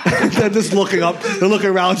just looking up, they're looking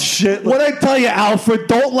around. Shit. What I tell you, Alfred,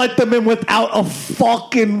 don't let them in without a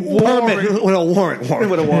fucking permit. With a warrant.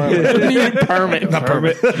 With a warrant. Permit. Not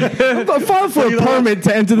permit. I'm filing for a permit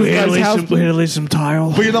to enter this guy's house. We had to lay some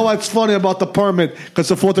tile. But you know what's funny about the permit? Because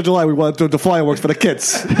the 4th of July, we want to do the fireworks for the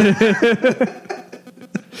kids.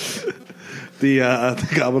 The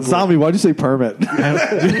Gahbagoole. Zombie, why'd you say permit?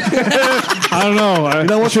 I don't know. I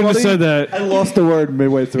what's shouldn't have funny? said that. I lost the word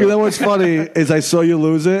midway through. You know what's funny is I saw you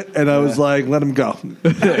lose it, and I was like, let him go.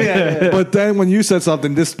 But then when you said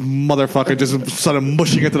something, this motherfucker just started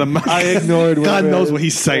mushing into the mouth. I ignored what God I knows read. what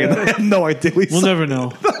he's saying. I have no idea what he's We'll saying. never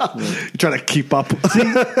know. You're trying to keep up.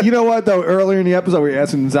 You know what, though? Earlier in the episode, we were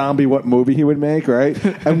asking Zombie what movie he would make, right?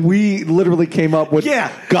 And we literally came up with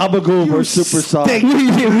Gahbagoole versus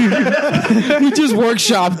SuperSad. We just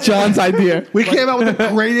workshopped John's idea. We came out with the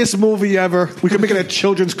greatest movie ever. We could make it a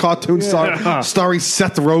children's cartoon starring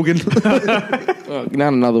Seth Rogen.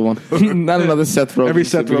 Not another one. Not another Seth Rogen. Every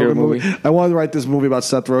Seth superhero Rogen movie. I wanted to write this movie about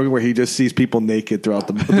Seth Rogen where he just sees people naked throughout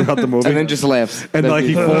the movie. And then just laughs. And like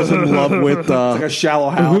he falls in love with Like a shallow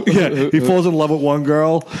house. he falls in love with one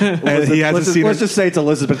girl and he hasn't seen Let's her. just say it's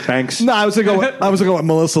Elizabeth Banks. No, I was gonna go with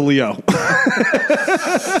Melissa Leo.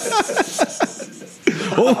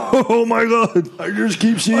 Oh my god! I just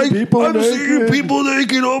keep seeing people I'm naked. seeing people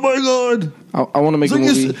naked. Oh my god! I want to make a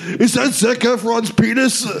movie. Is that Zac Efron's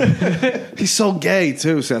penis? He's so gay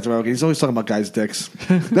too, Seth Rogen. He's always talking about guys' dicks.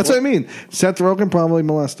 That's what I mean. Seth Rogen probably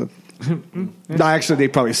molested. No, actually, they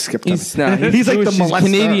probably skipped him. He's like the He's molester.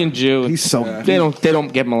 Canadian Jew. He's so. They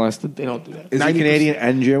don't get molested. They don't do that. Is he Canadian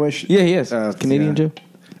and Jewish? Yeah, he is. Canadian Jew.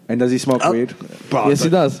 And does he smoke weed? Bro, Yes, he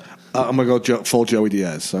does. I'm gonna go full Joey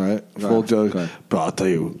Diaz. All right, full Joey. go ahead. Bro, I'll tell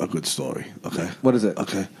you a good story. Okay, What is it?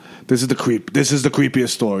 Okay, this is the creepiest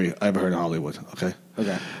story I ever heard in Hollywood. Okay.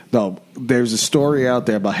 No, there's a story out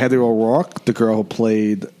there about Heather O'Rourke, the girl who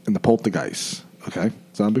played in the Poltergeist. Okay,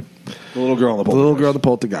 Zombie. The little girl in the The little girl in the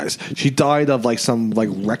Poltergeist. She died of like some like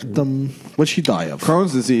rectum. What'd she die of?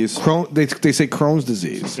 Crohn's disease. They say Crohn's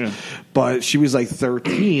disease. Yeah. But she was like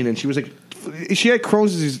 13, and she was like, she had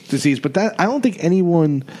Crohn's disease. But that I don't think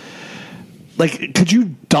anyone. Like, could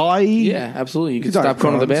you die? Yeah, absolutely. You could die stop of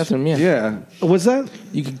going to the Crohn's. bathroom. Yeah. Yeah. Was that?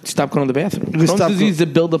 You could stop going to the bathroom. could Crohn's stop disease is a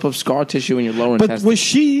buildup of scar tissue in your lower But intestine.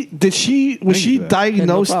 was she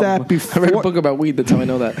diagnosed that before? I read a book about weed. That's how I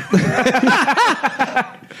know that.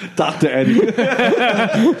 Dr. Eddie.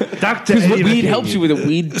 Dr. Because Eddie weed McKay. helps you with it.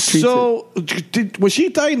 Weed treats it. So, was she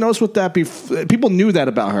diagnosed with that before? People knew that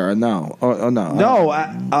about her, or no? Or no?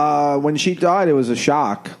 No, when she died, it was a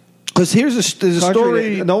shock. Because there's a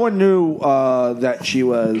story. No one knew that she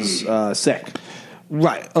was sick.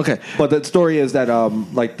 Right. Okay. But the story is that,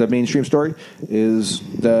 like the mainstream story, is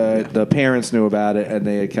the parents knew about it and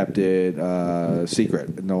they had kept it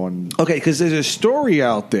secret. No one. Okay. Because there's a story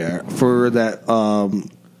out there for that.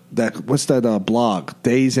 What's that blog?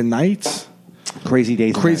 Days and Nights. Crazy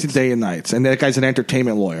Days. and Crazy Nights. Day and Nights, and that guy's an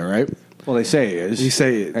entertainment lawyer, right? Well, they say it is. They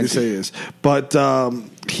say it. They say it is. But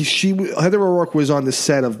Heather O'Rourke was on the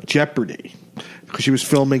set of Jeopardy because she was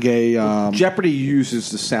filming a. Jeopardy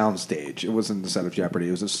uses the sound stage. It wasn't the set of Jeopardy.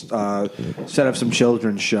 It was a set of some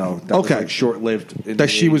children's show. That Okay. was, like, short-lived. in that the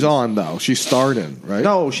she was 80s. on though. She starred in, right?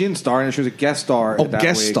 No, she didn't star in it. She was a guest star. Oh, that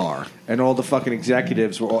guest week. star. And all the fucking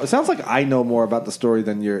executives were all. It sounds like I know more about the story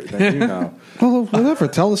than you know. Well, whatever.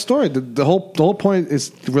 Tell the story. The whole point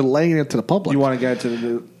is relaying it to the public. You want to get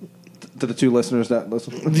to the two listeners that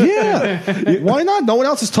listen? Yeah. Why not? No one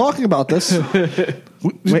else is talking about this.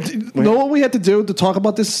 Know what we had to do to talk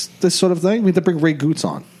about this sort of thing? We had to bring Ray Goots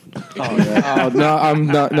on. Oh no, I'm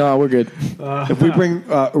not. No, we're good. If we bring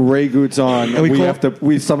Ray Goots on, And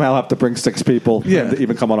we somehow have to bring 6 people to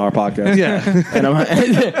even come on our podcast. Yeah. And I'm,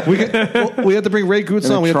 we have to bring Ray Goots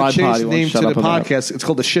And on. a We have to change tripod, the you won't name shut to up the about podcast. It's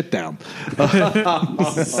called The Shit Down.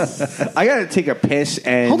 I got to take a piss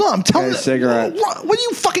and Hold on, I'm telling and you. a cigarette. What are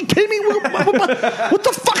you fucking kidding me? What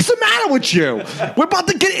the fuck's the matter with you? We're about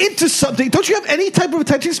to get into something. Don't you have any type of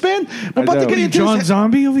attention span? We're about to get into John this.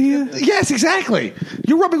 Zombie over here? Yes, exactly.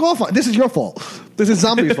 You're rubbing off on. This is your fault. This is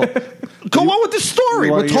Zombie's fault. Go on with the story.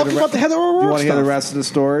 You We're wanna hear talking the about the Heather O'Rourke You want to hear the stuff. rest of the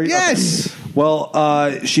story? Yes. Okay.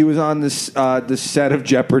 Well, she was on this set of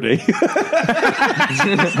Jeopardy.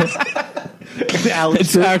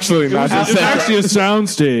 it's actually not. It's actually a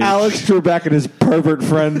soundstage. Alex Trebek and his pervert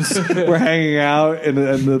friends were hanging out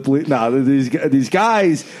these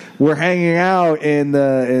guys were hanging out in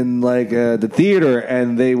the theater,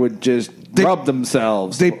 and they would just rub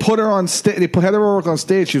themselves. They put her on stage. They put Heather O'Rourke on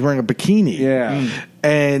stage. She was wearing a bikini. Yeah.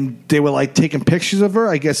 And they were like taking pictures of her.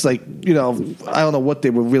 I guess I don't know what they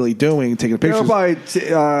were really doing, taking pictures.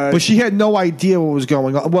 But she had no idea what was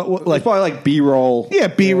going on. What like probably like B-roll. Yeah,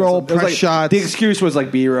 B-roll, press shots. The excuse was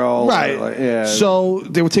like B-roll. Right. So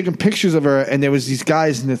they were taking pictures of her, and there was these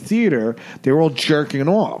guys in the theater. They were all jerking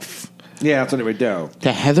off. Yeah, that's what they would do.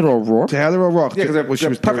 To Heather O'Rourke? To Heather O'Rourke. Yeah, because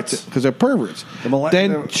they're perverts. Because they're perverts.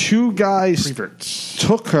 Then 2 guys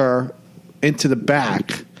took her into the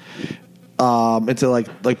back, into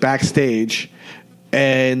like backstage,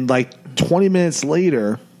 and like 20 minutes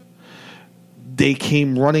later, they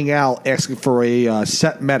came running out asking for a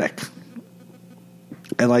set medic,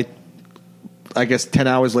 and I guess 10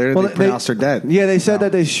 hours later, they pronounced her dead. Yeah, they said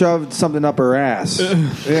that they shoved something up her ass.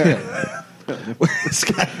 Yeah. This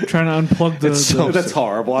guy Trying to unplug the. That's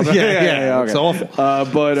horrible. Yeah, it's okay. awful.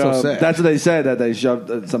 But So sad. that's what they said, that they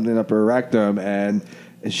shoved something up her rectum, and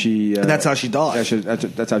she. And that's how she died.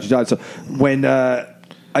 That's how she died. So when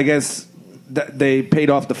I guess they paid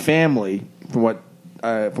off the family, from what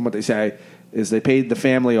they say, is they paid the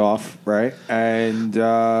family off, right? And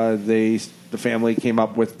the family came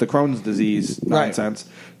up with the Crohn's disease nonsense,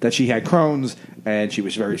 that she had Crohn's and she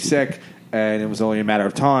was very sick. And it was only a matter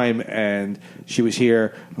of time, and she was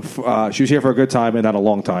here. She was here for a good time and not a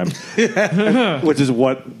long time, which is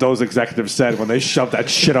what those executives said when they shoved that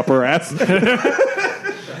shit up her ass.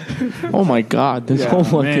 Oh my God! This whole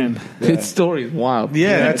fucking this story is wild.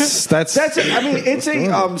 Yeah, that's. I mean, it's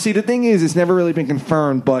a. See, the thing is, it's never really been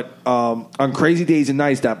confirmed, but on Crazy Days and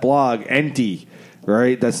Nights, that blog, Enty,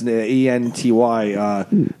 right? That's the ENTY.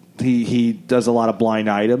 He does a lot of blind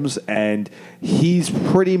items, and he's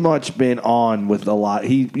pretty much been on with a lot.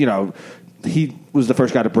 He was the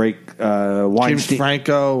first guy to break Weinstein, James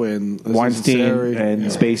Franco and and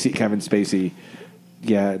Spacey, Kevin Spacey.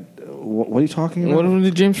 Yeah, what are you talking about? What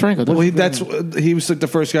did James Franco do? Well, he was like the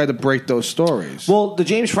first guy to break those stories. Well, the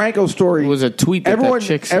James Franco story It was a tweet that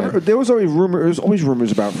chick said. there was always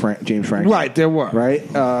rumors about James Franco. Right, there were. Right,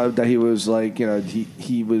 that he was like,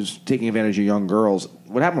 he was taking advantage of young girls.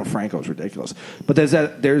 What happened with Franco is ridiculous. But there's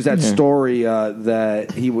that story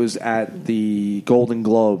that he was at the Golden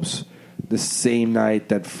Globes the same night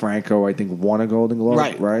that Franco, I think, won a Golden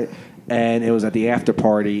Globe. Right, and it was at the after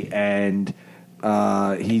party, and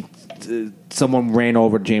someone ran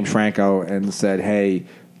over to James Franco and said, "Hey,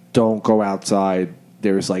 don't go outside.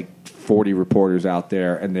 There's like 40 reporters out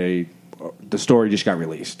there," and the story just got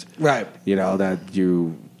released. Right. That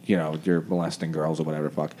you're molesting girls or whatever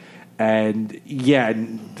the fuck. And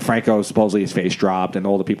Franco supposedly his face dropped, and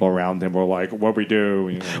all the people around him were like, "What we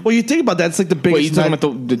do?" Well, you think about that; it's like the biggest. Wait, you talking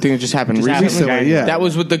about the thing that just happened recently? Yeah, that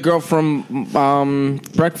was with the girl from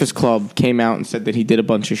Breakfast Club came out and said that he did a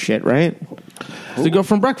bunch of shit. Right? The girl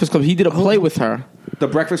from Breakfast Club, he did a play with her. The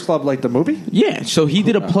Breakfast Club, like the movie? Yeah, so he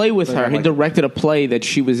did a play with her. He directed a play that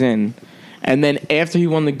she was in, and then after he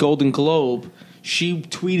won the Golden Globe, she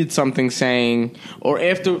tweeted something saying,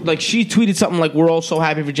 she tweeted something like, "We're all so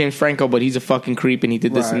happy for James Franco, but he's a fucking creep and he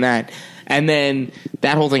did this and that." And then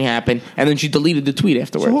that whole thing happened, and then she deleted the tweet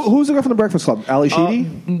afterwards. So who's the guy from the Breakfast Club? Ali Sheedy?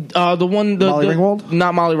 The one, Molly Ringwald?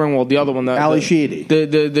 Not Molly Ringwald. The other one, Ali Sheedy.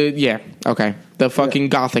 The fucking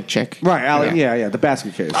gothic chick. Right, Ali. Yeah, the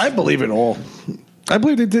basket case. I believe it all. I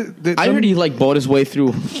believe they did. I heard he bought his way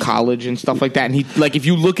through college and stuff like that, and he if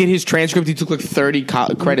you look at his transcript, he took 30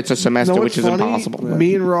 credits a semester, which is impossible.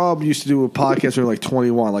 Me and Rob used to do a podcast when we were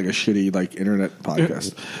 21, like a shitty internet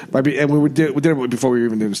podcast, and we did it before we were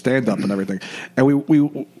even doing stand up and everything. And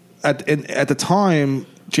we at the time,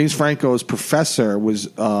 James Franco's professor was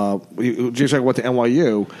James Franco went to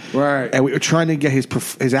NYU, right? And we were trying to get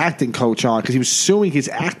his acting coach on because he was suing his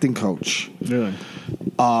acting coach. Really?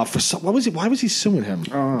 Why was he suing him?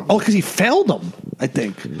 Because he failed him. I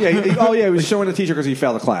think. Yeah. He was showing the teacher because he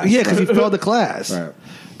failed the class. Yeah, because he failed the class. Right.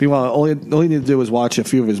 Meanwhile, all you need to do is watch a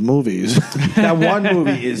few of his movies. That one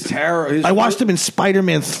movie is terrible. I watched him in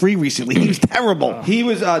Spider-Man 3 recently. He was terrible. He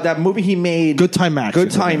was that movie he made. Good Time Max. Good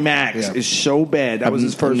Time Max is so bad. That was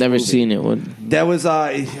his first. I've never movie. seen it. What? That was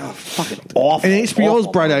fucking awful. And HBO's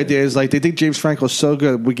awful. bright idea is like they think James Franco's so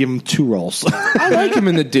good, we give him 2 roles. I like him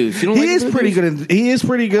in The Deuce. You don't He like is him in The pretty Deuce? good. He is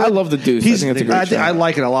pretty good. I love The Deuce. I think it's a great show. I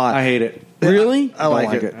like it a lot. I hate it. Really? I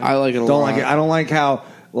like it. I like it a lot. Don't like it. I don't like how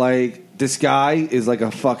this guy is like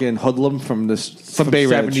a fucking hoodlum from Bay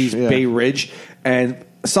Ridge. 70s Yeah. Bay Ridge, and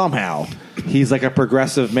somehow he's like a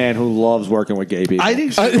progressive man who loves working with gay people. I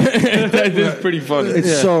think That is pretty funny.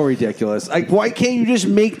 it's so ridiculous. Like, why can't you just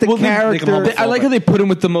make the make him character? homophobic. I like how they put him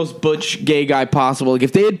with the most butch gay guy possible. Like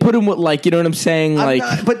if they had put him with like, you know what I'm saying, I'm like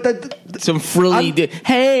not- but some frilly,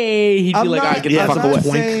 hey, he'd be I'm like, not- I get the I'm fuck not away.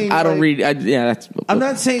 saying, I don't like- read. That's. I'm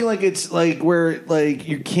not saying like it's like where like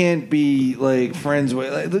you can't be like friends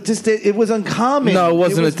with. Like, just it was uncommon. No, it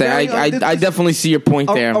wasn't a thing. very- I definitely see your point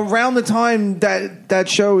there. Around the time that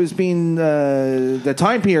show is being the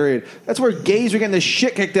time period, that's where gays were getting the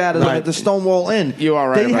shit kicked out of them at the Stonewall Inn. You are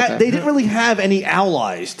right about that. They didn't really have any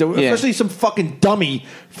allies. There were, Yeah. especially some fucking dummy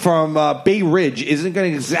from Bay Ridge isn't going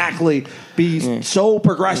to exactly be so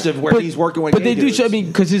progressive where he's working with. But gay they do dudes. show. I mean,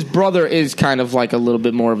 because his brother is kind of like a little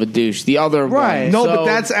bit more of a douche. The other Right. one, no, so- but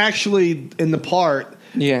that's actually in the part.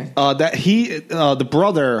 Yeah. That he, the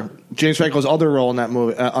brother, James Franco's other role in that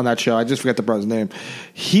movie, on that show. I just forget the brother's name.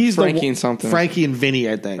 He's Frankie and something. Frankie and Vinny,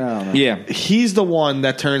 I think. I don't know. Yeah. He's the one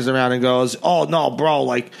that turns around and goes, "Oh no, bro!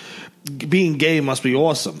 Like being gay must be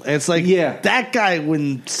awesome." And it's like, Yeah. that guy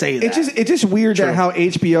wouldn't say that. It's just weird that how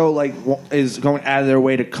HBO like is going out of their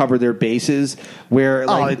way to cover their bases. Where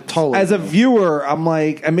like totally. as a viewer, I'm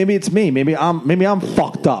like, and maybe it's me. Maybe I'm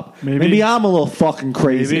fucked up. Maybe I'm a little fucking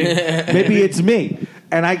crazy. Maybe it's me.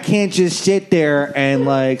 And I can't just sit there and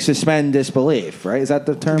like suspend disbelief, right? Is that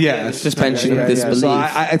the term? Yeah, it's suspension of disbelief.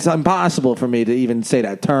 So it's impossible for me to even say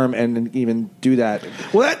that term and even do that.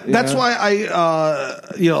 well, that's why I,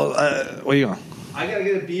 where you going? I gotta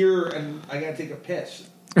get a beer and I gotta take a piss.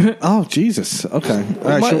 Oh Jesus! Okay, all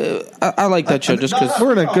right, sure. I like that show just because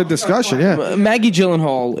We're in a good discussion. Yeah, Maggie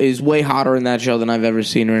Gyllenhaal is way hotter in that show than I've ever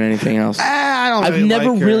seen her in anything else. I don't. I've really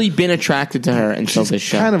never like her. really been attracted to her until this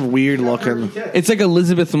show. Kind of weird looking. It's like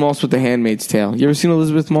Elizabeth Moss with The Handmaid's Tale. You ever seen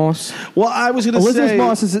Elizabeth Moss? Well, I was going to Elizabeth say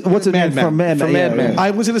Moss is what's it Mad Men. from Mad Men? From Mad Men.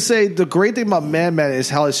 I was going to say the great thing about Mad Men is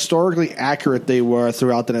how historically accurate they were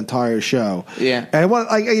throughout that entire show. Yeah. and what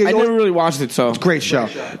I never really watched it, so great show.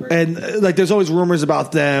 And like, there's always rumors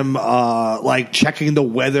about them, like checking the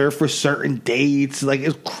weather for certain dates. Like,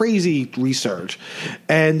 it's crazy research.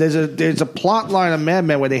 And there's a plot line of Mad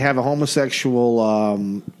Men where they have a homosexual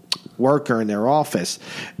worker in their office,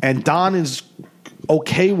 and Don is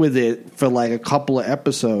okay with it for like a couple of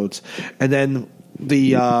episodes, and then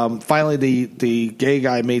finally the gay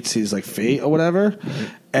guy meets his like fate or whatever.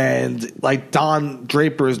 And like Don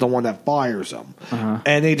Draper is the one that fires him,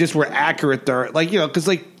 and they just were accurate there, like, because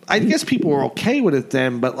like I guess people were okay with it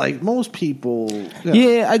then, but like most people,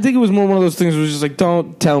 yeah, I think it was more one of those things where it's just like,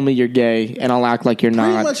 don't tell me you're gay, and I'll act like you're pretty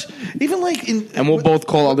not, much even like and we'll both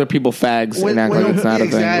call other people fags and act like it's not a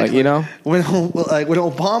thing, like, you know. when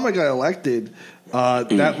Obama got elected,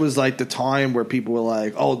 that was like the time where people were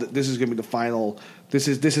like, "Oh, this is going to be the final. This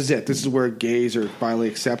is it. This is where gays are finally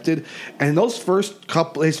accepted." And his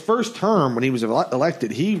first term when he was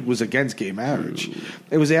elected, he was against gay marriage.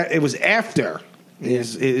 It was after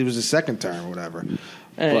it was his second term or whatever.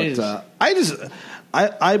 But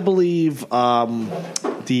I believe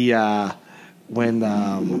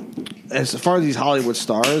when as far as these Hollywood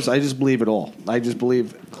stars, I just believe it all. I just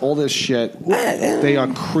believe all this shit. They are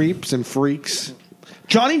creeps and freaks.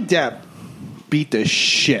 Johnny Depp beat the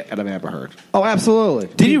shit out of Amber Heard. Oh, absolutely.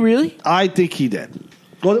 Did he really? I think he did.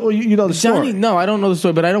 Well, you know the story. No, I don't know the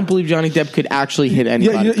story, but I don't believe Johnny Depp could actually hit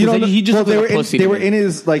anybody. He just they looked were like a pussy. they to were me. in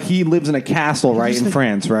his like he lives in a castle right in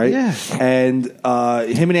France, right? Yeah. And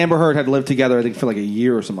him and Amber Heard had lived together, I think, for like a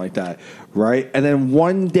year or something like that, right? And then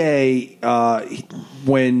one day,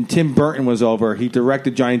 when Tim Burton was over, he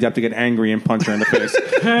directed Johnny Depp to get angry and punch her in the face.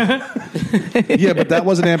 Yeah, but that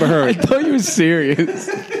wasn't Amber I Heard. thought you were serious.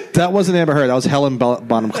 That wasn't Amber Heard. That was Helen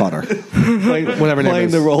Bonham Carter. Whatever her name Playing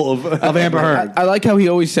is. the role of Amber Heard. I like how he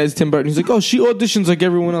always says Tim Burton. He's like, oh, she auditions like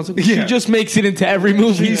everyone else. Like, Yeah. She just makes it into every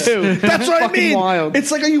movie too. That's what I Fucking mean. Wild.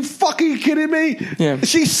 It's like, are you fucking kidding me? Yeah.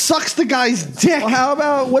 She sucks the guy's dick. Well, how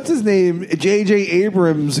about what's his name? J.J.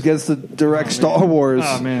 Abrams gets to direct Star Wars.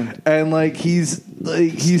 Oh, man. And like he's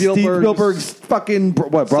He's Steve Spielberg's fucking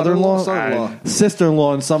brother-in-law, son-in-law.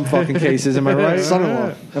 sister-in-law in some fucking cases. Am I right?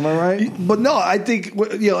 Son-in-law. Am I right? But no, I think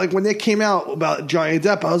like when they came out about Johnny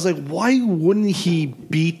Depp, I was like, why wouldn't he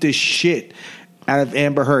beat the shit out of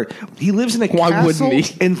Amber Heard? He lives in a castle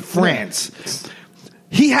in France.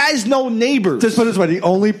 He has no neighbors. Just put it this way: the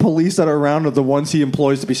only police that are around are the ones he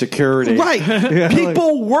employs to be security. Right.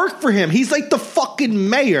 People work for him. He's like the fucking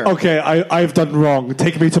mayor. Okay, I've done wrong.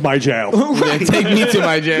 Take me to my jail. Right. Take me to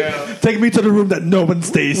my jail. Take me to the room that no one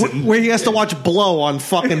stays in. Where he has to watch Blow on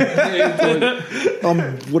fucking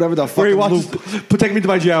whatever the fuck. Take me to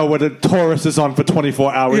my jail where the tourist is on for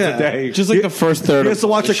 24 hours a day. Just like the first third. He has to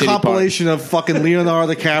watch a compilation part. of fucking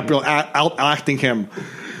Leonardo DiCaprio out acting him.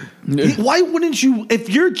 Why wouldn't you? If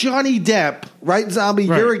you're Johnny Depp, right, Zombie?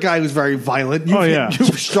 Right. You're a guy who's very violent.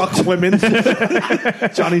 You've struck women.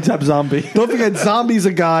 Johnny Depp Zombie. Don't forget, Zombie's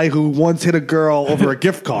a guy who once hit a girl over a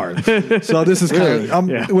gift card. So this is kind of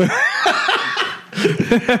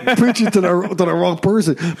preaching to the wrong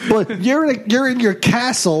person. But you're in your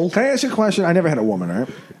castle. Can I ask you a question? I never had a woman, right?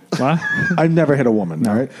 What? I've never hit a woman.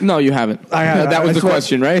 All right. No, you haven't. I have. That was the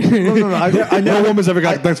question, right? No. I No woman's ever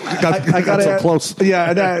got so close. Yeah,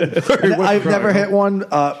 I've never hit one.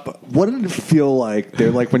 What did it feel like?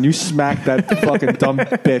 They're like when you smack that fucking dumb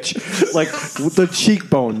bitch, like with the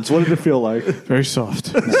cheekbones. What did it feel like? Very soft.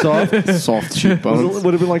 Soft cheekbones.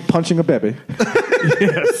 Would have been like punching a baby.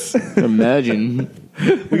 Yes. Imagine.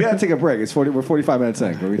 We gotta take a break. We're 45 minutes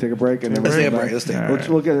in. Can we take a break? And then Let's take a break. Let's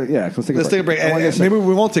take a break. Maybe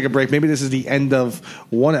we won't take a break. Maybe this is the end of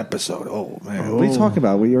one episode. Oh man, what are you talking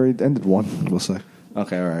about? We already ended one. We'll see.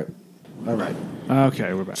 Okay, all right.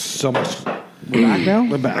 Okay, we're back. So much. We're back now.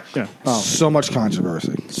 We're back. Yeah. So much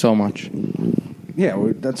controversy. So much.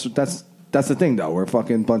 Yeah, that's the thing though. We're a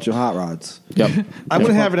fucking bunch of hot rods. Yep. I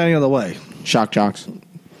wouldn't have it any other way. Shock jocks.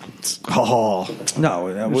 Oh no!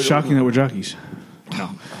 It's shocking that we're jockeys. No,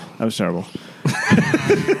 that was terrible.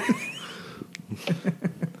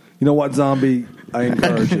 You know what, Zombie? I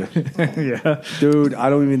encourage you. Yeah, dude. I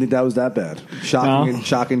don't even think that was that bad.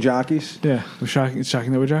 Shocking jockeys. Yeah, it's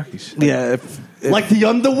shocking that we're jockeys. Yeah, like the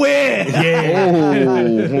underwear.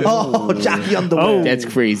 Yeah. Oh, jockey underwear. Oh, that's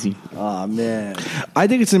crazy. Oh man, I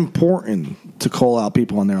think it's important to call out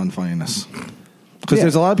people on their unfunniness because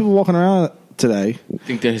there's a lot of people walking around today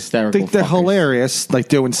think they're hysterical. Think they're hilarious, like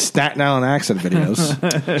doing Staten Island accent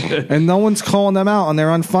videos, and no one's calling them out on their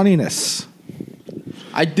unfunniness.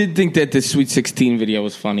 I did think that the Sweet 16 video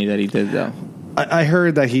was funny that he did, though. I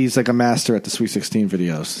heard that he's like a master at the Sweet 16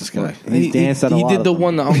 videos. This guy, he danced at a lot. He did the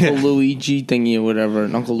one, the Uncle Luigi thingy or whatever,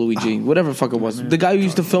 Uncle Luigi, whatever the fuck it was. The guy who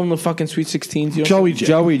used to film the fucking Sweet 16s. You know? Joey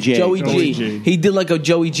G. He did like a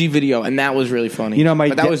Joey G video, and that was really funny. You know,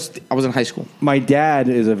 I was in high school. My dad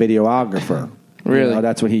is a videographer. Really? You know,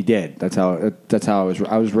 that's what he did. That's how I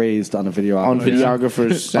was raised on a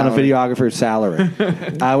videographer's salary.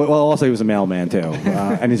 Well, also he was a mailman too,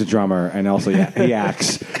 and he's a drummer, and also he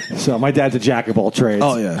acts. So my dad's a jack of all trades.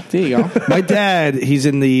 Oh yeah, there you go. My dad, he's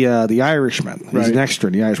in the Irishman. He's an extra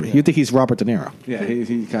in the Irishman. Yeah. You think he's Robert De Niro? Yeah,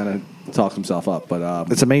 he kind of talks himself up, but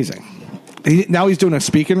it's amazing. Now he's doing a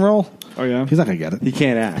speaking role. Oh yeah, he's not gonna get it. He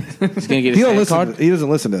can't act. He's gonna get his card. He doesn't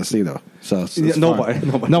listen to us either. So no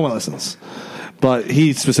one listens. But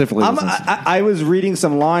he specifically listens. I was reading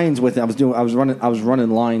some lines with him. I was running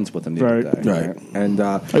lines with him the other day. Right. And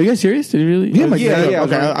are you guys serious? Did you really? Yeah.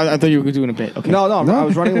 Okay, I thought you were doing a bit. Okay. No. I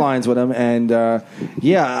was running lines with him, and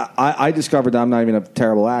I discovered that I'm not even a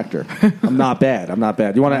terrible actor. I'm not bad.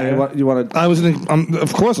 You want to? I was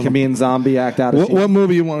of course. Can me and Zombie act out? What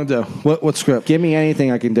movie you want to do? What script? Give me anything,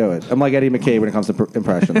 I can do it. I'm like Eddie McKay when it comes to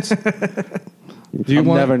impressions. I'm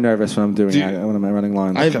never nervous when I'm running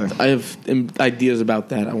lines. I have ideas about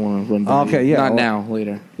that. I want to run by. Okay, you. Not now,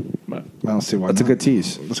 later. But I don't see why. That's a good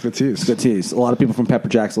tease. It's a good tease. A lot of people from Pepper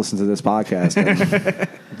Jacks listen to this podcast. And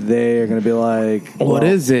they're going to be like, "What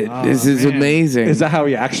is it? This is amazing." Is that how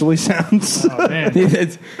he actually sounds? Oh, man.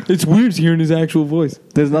 It's weird hearing his actual voice.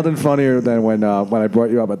 There's nothing funnier than when I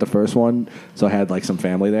brought you up at the first one. So I had like some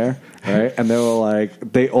family there, right? And they were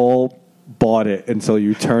like, they all bought it until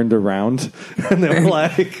you turned around, and they were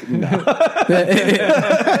like, no.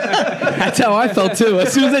 That's how I felt too.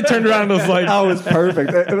 As soon as I turned around, I was like, "Oh, it's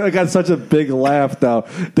perfect." I got such a big laugh though.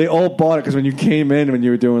 They all bought it because when you came in, when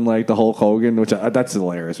you were doing like the Hulk Hogan, which that's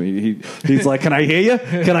hilarious. He's like, "Can I hear you?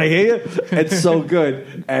 Can I hear you?" It's so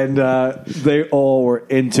good, and they all were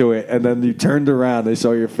into it. And then you turned around, they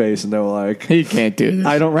saw your face, and they were like, "You can't do this."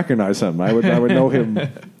 I don't recognize him. I would know him.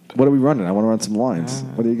 What are we running? I want to run some lines.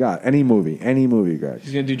 What do you got? Any movie, Greg.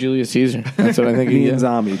 He's gonna do Julius Caesar. That's what I think. Me and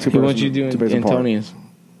Zombie. He wants you doing Antonius.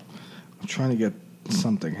 I'm trying to get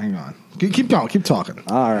something. Hang on. Keep going. Keep talking.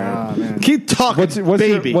 All right. Keep talking,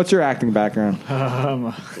 baby. What's your acting background?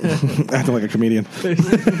 Acting like a comedian.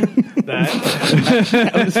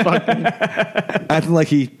 That was fucking. Acting like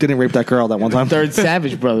he didn't rape that girl that one time. Third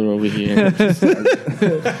Savage brother over here.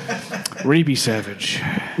 Rapey Savage.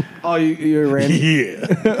 Oh, you're Randy? Yeah.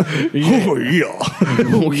 Oh, yeah.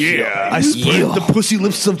 Oh, yeah. I spread the pussy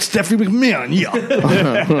lips of Stephanie McMahon.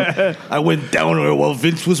 Yeah. I went down her while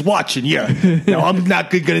Vince was watching. Yeah. Now, I'm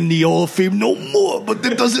not going to get in the Hall of Fame no more, but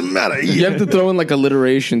that doesn't matter. Yeah. You have to throw in like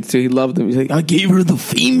alliteration too. He loved him. He's like, I gave her the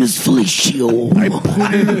famous fellatio. I put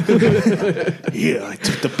in. Yeah, I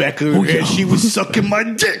took the back of her hair. She was sucking my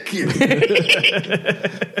dick. Yeah.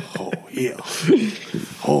 Oh, yeah.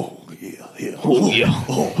 Oh, yeah. Yeah. Oh, yeah.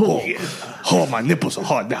 Oh, yeah. Oh, my nipples are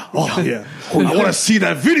hard now. Oh, yeah. I want to see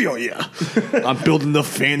that video, yeah. I'm building the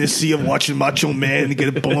fantasy of watching Macho Man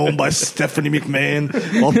get blown by Stephanie McMahon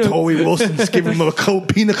while Tori Wilson's giving him a cold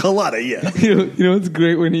pina colada, yeah. You know what's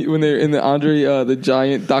great when they're in the Andre the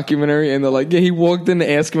Giant documentary and they're like, yeah, he walked in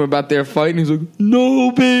to ask him about their fight and he's like, no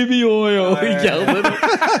baby oil. He yelled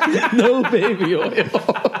at him. No baby oil.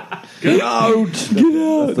 Get out! Get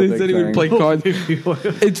out! They said he would play cards.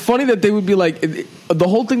 It's funny that they would be like, the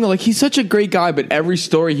whole thing. They're like, he's such a great guy, but every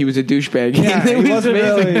story he was a douchebag. Yeah, he wasn't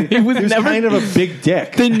really. He was never kind of a big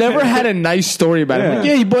dick. They never had a nice story about him. Like,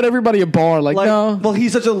 yeah, he bought everybody a bar. Like no. Well,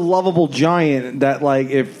 he's such a lovable giant that like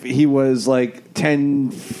if he was like 10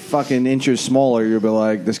 fucking inches smaller, you'd be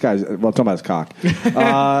like, this guy's. Well, I'm talking about his cock.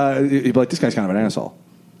 You'd be like, this guy's kind of an asshole.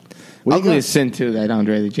 Ugly as sin too. That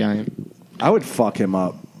Andre the Giant. I would fuck him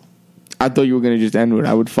up. I thought you were going to just end with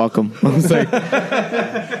I would fuck him. I was like,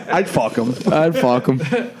 I'd fuck him. I'd fuck him.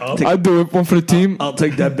 I'd do it. One for the team. I'll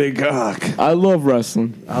take that big cock. I love wrestling.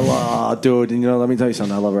 Dude, and let me tell you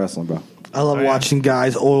something. I love wrestling, bro. I love watching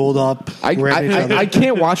guys oiled up. I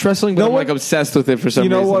can't watch wrestling, but I'm like obsessed with it for some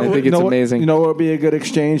reason. I think it's amazing. You know what would be a good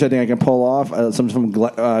exchange? I think I can pull off something from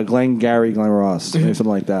Glenn Ross, something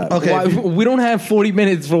like that. Okay, we don't have 40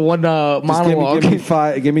 minutes for one monologue. Give me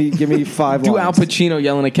 5. Give me 5. Do lines. Al Pacino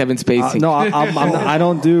yelling at Kevin Spacey? No, I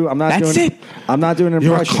don't do. I'm not. That's doing, it. I'm not doing an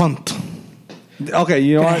you're a impression. cunt. Okay,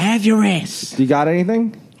 you know Gonna what? have your ass. You got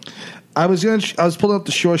anything? I was pulling up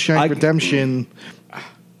the Shawshank Redemption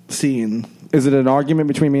scene. Is it an argument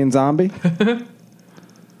between me and Zombie?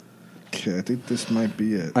 Okay, I think this might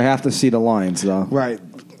be it. I have to see the lines, though. Right.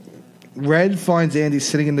 Red finds Andy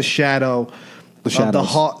sitting in the shadow of the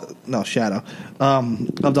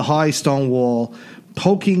high stone wall,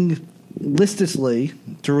 poking listlessly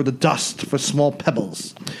through the dust for small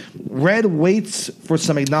pebbles. Red waits for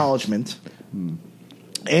some acknowledgement.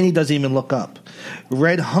 Andy doesn't even look up.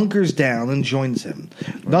 Red hunkers down and joins him.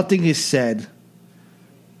 Nothing is said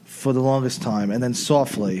for the longest time, and then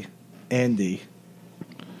softly, Andy.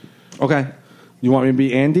 Okay. You want me to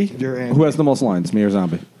be Andy? You're Andy. Who has the most lines, me or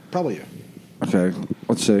Zombie? Probably you. Okay,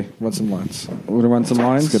 let's see. Run some lines. We're gonna run some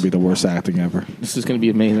lines. It's gonna be the worst acting ever. This is going to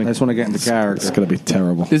be amazing. I just want to get into character. It's gonna be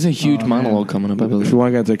terrible. There's a huge monologue coming up, I believe. If you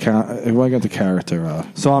want to get the character,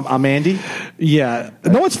 So I'm Andy. yeah.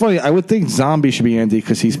 No, what's funny? I would think Zombie should be Andy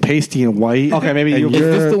because he's pasty and white. Okay, maybe and you. Is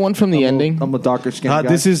this the one from the ending? I'm a darker skinned guy.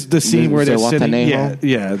 This is the scene where they're sitting. Guantanamo?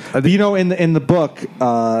 Yeah. You know, in the book,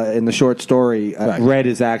 in the short story, Red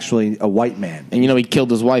is actually a white man. And he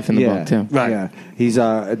killed his wife in the book, too. Right. Yeah, he's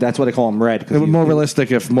that's why they call him Red. It would be more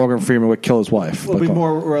realistic if Morgan Freeman would kill his wife. It would be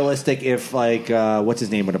more realistic if, like, what's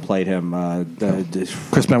his name would have played him?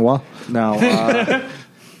 Chris Benoit. No.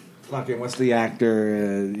 Fucking, what's the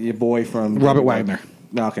actor? Your boy from Robert Wagner.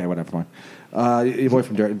 No, okay, whatever. Fine. Your boy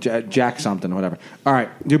from Jack something, whatever. All right,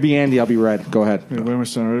 you'll be Andy. I'll be Red. Go ahead. Where am I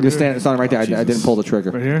standing? Just stand right there. I didn't pull the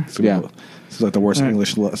trigger. Right here? Yeah. This is like the worst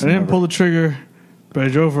English lesson. I didn't pull the trigger, but I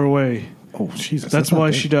drove her away. Oh, Jesus. That's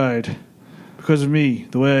why she died. Because of me,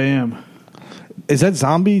 the way I am. Is that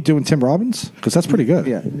Zombie doing Tim Robbins? Because that's pretty good.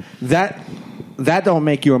 Yeah. That don't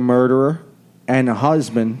make you a murderer and a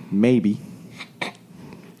husband, maybe.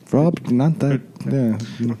 Rob, not that. Yeah.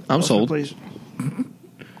 I'm sold. Please.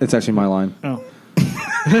 It's actually my line. Oh.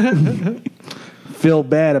 Feel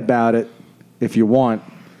bad about it if you want,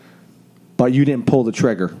 but you didn't pull the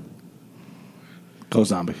trigger. Go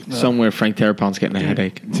Zombie. Somewhere Frank Terapon's getting a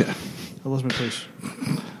headache. Yeah. I lost my place.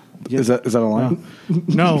 Is that a line?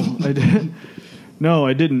 No, I didn't. No,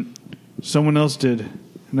 I didn't. Someone else did.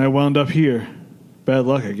 And I wound up here. Bad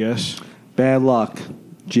luck, I guess. Bad luck.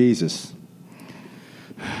 Jesus.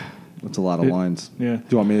 That's a lot of lines. Yeah. Do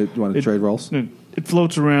you want to trade roles? It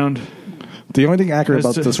floats around. The only thing accurate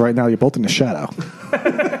about this right now, you're both in the shadow.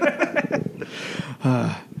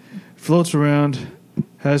 Floats around.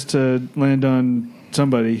 Has to land on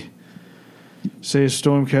somebody. Say a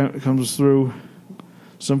storm comes through.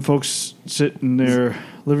 Some folks sit in their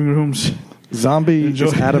living rooms. Zombie Enjoy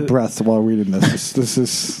is out of it. breath while reading this. This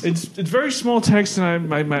is. It's very small text, and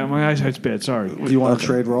my eyesight's bad. Sorry. Do you want to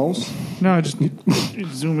trade roles? No, I just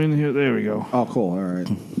zoom in here. There we go. Oh, cool. All right.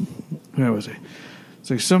 Where was I?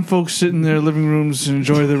 It's like some folks sit in their living rooms and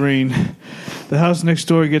enjoy the rain. The house next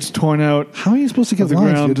door gets torn out. How are you supposed to get the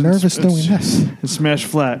lines? ground. You're nervous doing this. And smashed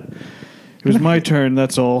flat. It was my turn,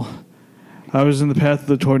 that's all. I was in the path of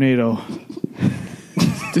the tornado.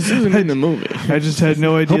 This isn't in the movie. I just had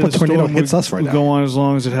no idea Hope a the tornado storm hits would, us right would now. go on as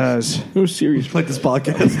long as it has. No serious. Like this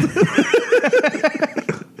podcast.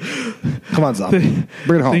 Come on, Zombie.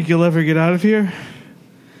 Bring it home. Think you'll ever get out of here?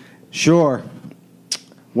 Sure.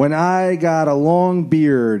 When I got a long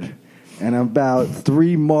beard and about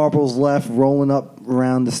 3 marbles left rolling up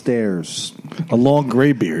around the stairs. A long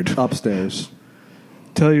gray beard. Upstairs.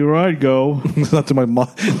 Tell you where I'd go. There's not too many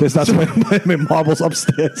marbles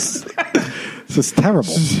upstairs. This is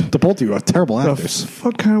terrible. The both of you are terrible The actors.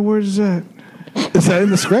 fuck kind of word is that? Is that in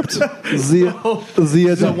the script?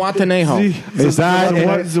 Zawatanejo. Is that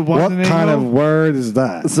what Zawatanejo? kind of word is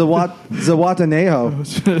that?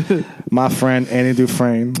 Zawatanejo. My friend Annie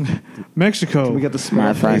Dufresne Mexico. We got the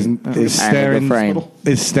My smart friend. is Annie Dufresne.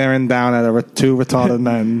 staring down at two retarded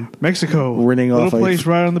men, Mexico. Running Little off a- place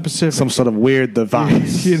right on the Pacific. some sort of weird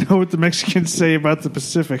device. You know what the Mexicans say about the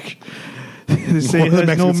Pacific? They say it What do the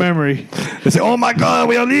has no Mexicans say? memory. They say, "Oh my God,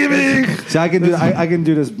 we are leaving." See, I can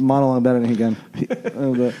do this monologue better than he can.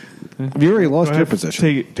 You already lost Go your ahead,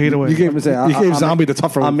 position. Take it away. You gave Zombie the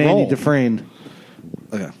tougher I'm role. Andy Dufresne.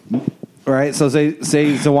 Okay. All right, so say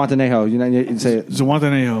Zawatanejo. You say it.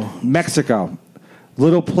 Zawatanejo. Mexico,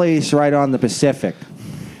 little place right on the Pacific.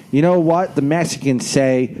 You know what the Mexicans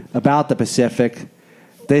say about the Pacific?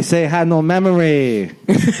 They say had no memory.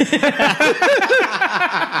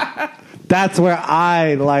 That's where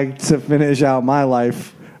I like to finish out my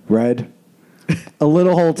life, Red. A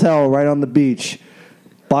little hotel right on the beach.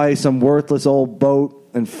 Buy some worthless old boat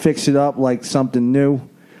and fix it up like something new.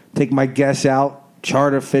 Take my guests out,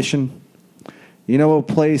 charter fishing. You know a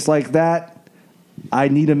place like that? I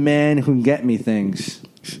need a man who can get me things.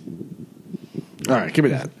 All right, give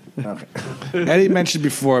me that. Okay. Eddie mentioned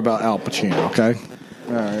before about Al Pacino. Okay.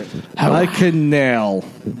 All right. I can nail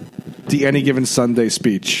the Any Given Sunday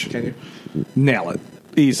speech. Can you? Nail it.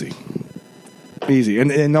 Easy.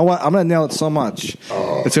 And you know what? I'm going to nail it so much. It's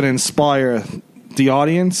going to inspire the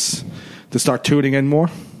audience to start tuning in more.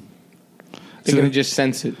 They're going to just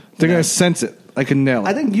sense it. They're going to sense it. I can nail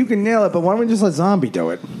I it. think you can nail it, but why don't we just let Zombie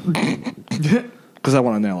do it? Because I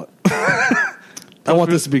want to nail it. I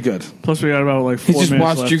want this to be good. Plus, we got about like 4 He just minutes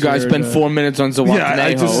watched left you guys here spend to- 4 minutes on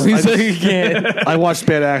Zawatanejo. He's Like, he can't. I watched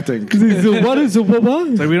bad acting. What is it? What?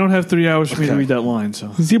 Like, we don't have 3 hours for me to Okay. read that line, so.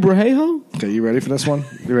 Zebrahejo? Okay, you ready for this one?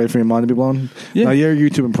 You ready for your mind to be blown? Yeah. Now, you're a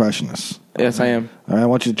YouTube impressionist. Yes, I am. All right, I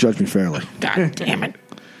want you to judge me fairly. God damn it.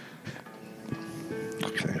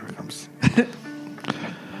 Okay, here it comes.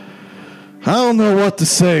 I don't know what to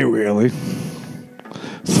say, really.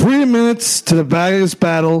 3 minutes to the biggest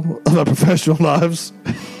battle of our professional lives.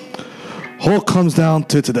 All comes down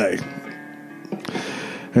to today.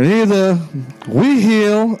 And either we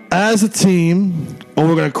heal as a team or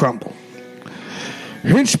we're going to crumble.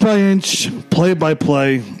 Inch by inch, play by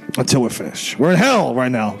play, until we're finished. We're in hell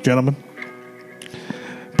right now, gentlemen.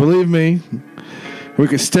 Believe me, we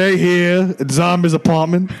can stay here at Zombie's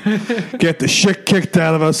apartment, get the shit kicked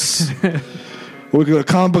out of us. We can go to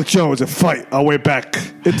Comic Book Joe's and fight our way back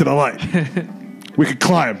into the light. We can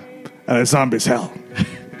climb out of Zombie's hell.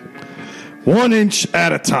 1 inch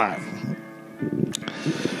at a time.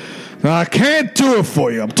 Now, I can't do it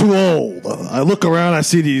for you. I'm too old. I look around, I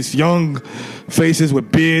see these young faces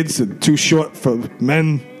with beards and too short for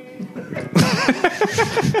men.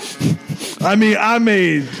 I mean, I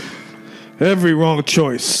made every wrong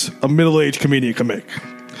choice a middle-aged comedian can make.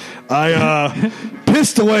 I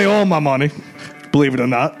pissed away all my money, believe it or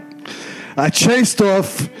not. I chased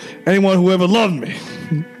off anyone who ever loved me.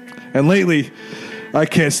 And lately, I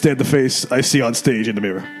can't stand the face I see on stage in the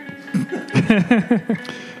mirror.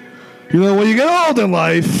 You know, when you get old in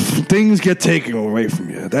life, things get taken away from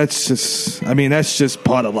you. That's just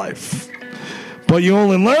part of life. But you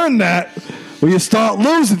only learn that when you start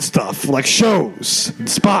losing stuff like shows and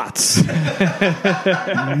spots,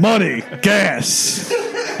 money, gas.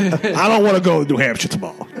 I don't want to go to New Hampshire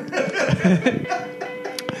tomorrow.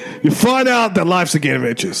 You find out that life's a game of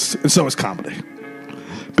inches, and so is comedy.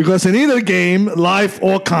 Because in either game, life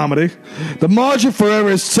or comedy, the margin for error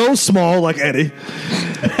is so small, like Eddie,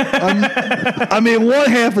 I mean, one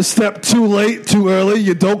half a step too late, too early,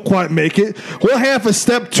 you don't quite make it. One half a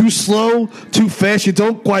step too slow, too fast, you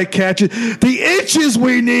don't quite catch it. The inches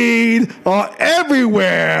we need are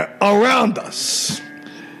everywhere around us.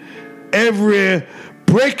 Every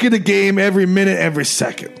break of the game, every minute, every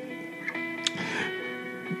second.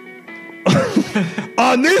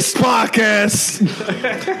 On this podcast,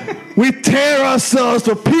 we tear ourselves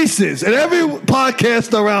to pieces, and every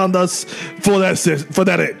podcast around us for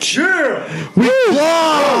that itch. Yeah. We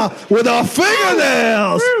claw with our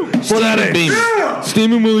fingernails for that itch.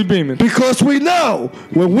 Steaming Willie Beeman. Because we know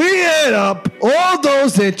when we add up all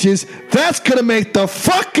those inches, that's going to make the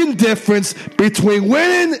fucking difference between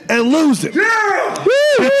winning and losing. Yeah.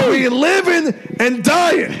 Between living and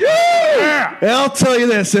dying. Yeah. And I'll tell you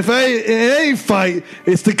this, if in any fight,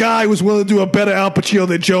 it's the guy who's willing to do a better Al Pacino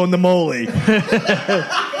than Joe Namoli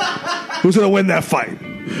who's going to win that fight.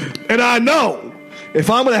 And I know if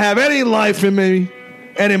I'm going to have any life in me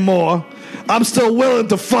anymore, I'm still willing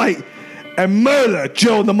to fight and murder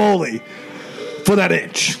Joe Namoli for that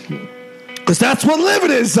inch. Because that's what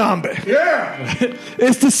living is, zombie. Yeah.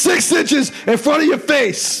 It's the 6 inches in front of your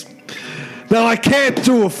face. Now, I can't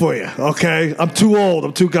do it for you, okay? I'm too old.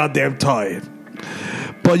 I'm too goddamn tired.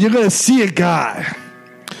 But you're going to see a guy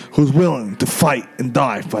who's willing to fight and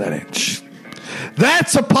die for that inch.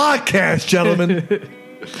 That's a podcast, gentlemen.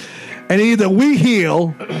 And either we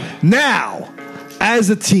heal now as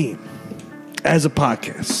a team, as a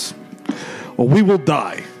podcast, or we will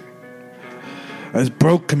die as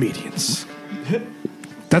broke comedians.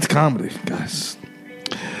 That's comedy, guys.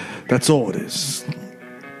 That's all it is.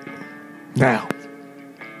 Now,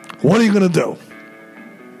 what are you going to do?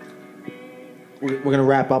 We're going to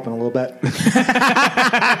wrap up in a little bit.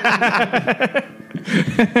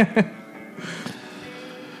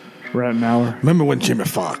 We're at an hour. Remember when Jimmy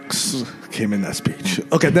Fox came in that speech?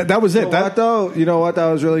 Okay, that was it. You know what? That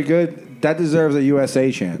was really good. That deserves a USA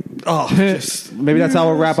chant. Oh, just maybe that's how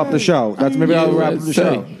we'll wrap up the show. Maybe how we'll wrap up the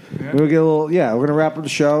show. We'll get a little. Yeah, we're gonna wrap up the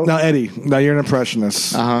show. Now, Eddie. Now you're an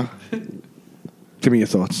impressionist. Give me your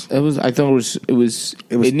thoughts. I thought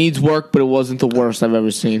it needs work, but it wasn't the worst I've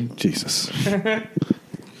ever seen. Jesus.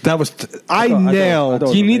 That was I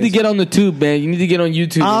nailed. You need to get on the tube, man. You need to get on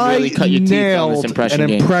YouTube and really cut your teeth on this impression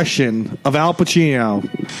game. Impression of Al Pacino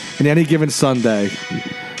in Any Given Sunday.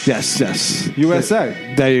 Yes.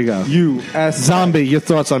 USA. There you go. USA. Zombie, your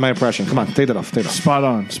thoughts on my impression. Come on, take that off. Spot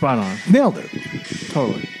on. Nailed it.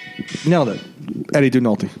 Totally. Nailed it. Eddie, do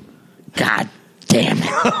Nolte. God damn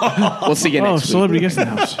it. We'll see you next week. Celebrity guest in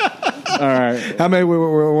the house. All right. How many?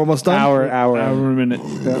 We're almost done? Hour a minute.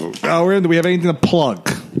 Hour in. Do we have anything to plug?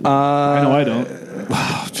 I know I don't.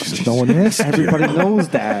 Oh, Jesus, no one is. Everybody knows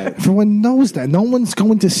that. Everyone knows that. No one's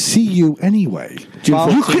going to see you anyway.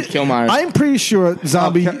 You could kill my. I'm pretty sure,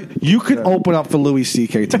 Zombie, you could open up for Louis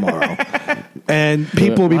C.K. tomorrow. And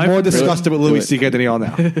people will be more disgusted with Louis C.K. than they are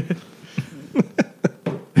now.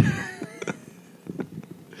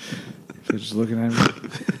 They're just looking at me.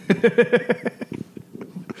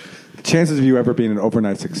 Chances of you ever being an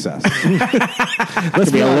overnight success.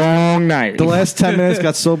 Let's be a long night. The last 10 minutes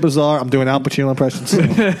got so bizarre. I'm doing Al Pacino impressions.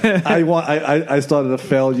 I started a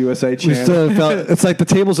failed USA chant. It's like the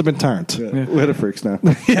tables have been turned. Yeah. We're the freaks now.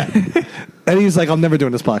 Yeah. Eddie's like, I'm never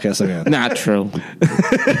doing this podcast again. Not true.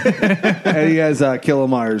 Eddie has Killer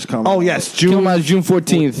Myers coming. Oh, yes. June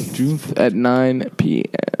 14th at 9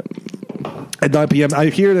 p.m. At 9 p.m. I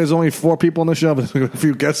hear there's only 4 people on the show, but a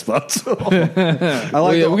few guest spots. We're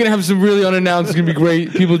gonna have some really unannounced. It's gonna be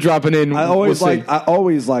great. People dropping in. I always like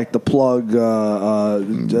the plug.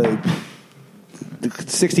 The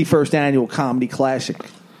 61st annual comedy classic.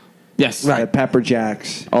 Yes, right. At Pepper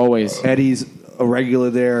Jack's. Always. Eddie's a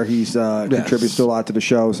regular there. He's contributes to a lot to the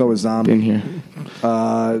show. So is Zombie. Been here.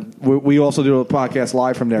 We also do a podcast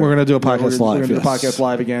live from there. We're gonna do a podcast live. We're gonna do a podcast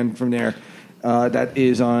live again from there. That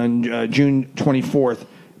is on June 24th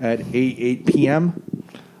at 8 p.m.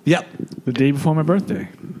 Yep. The day before my birthday.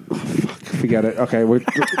 Oh, fuck, forget it. Okay.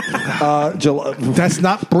 That's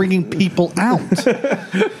not bringing people out.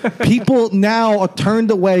 People now are turned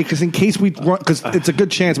away because in case we run, because it's a good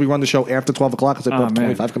chance we run the show after 12 o'clock because I put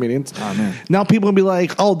 25 comedians. Oh, man. Now people will be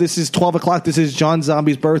like, oh, this is 12 o'clock. This is John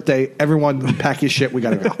Zombie's birthday. Everyone pack your shit. We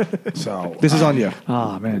got to go. So this is on you.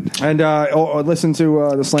 Oh, man. And or listen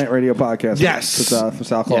to the Slant Radio podcast. Yes. For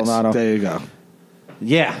South Colorado. Yes. There you go.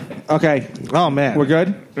 Yeah. Okay. Oh, man. We're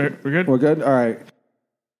good? We're good? We're good? All right.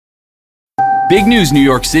 Big news, New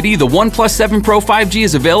York City. The OnePlus 7 Pro 5G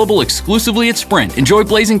is available exclusively at Sprint. Enjoy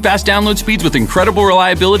blazing fast download speeds with incredible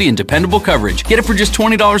reliability and dependable coverage. Get it for just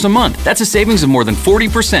 $20 a month. That's a savings of more than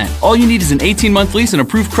 40%. All you need is an 18-month lease and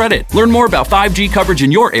approved credit. Learn more about 5G coverage in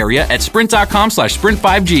your area at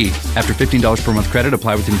sprint.com/sprint5G. After $15 per month credit,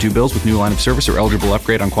 apply within 2 bills with new line of service or eligible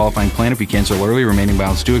upgrade on qualifying plan. If you cancel early, remaining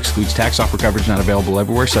balance due, excludes tax. Offer coverage not available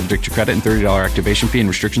everywhere, subject to credit and $30 activation fee and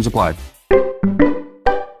restrictions apply.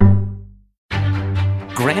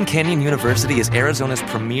 Grand Canyon University is Arizona's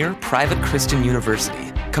premier private Christian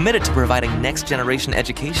university, committed to providing next-generation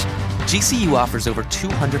education. GCU offers over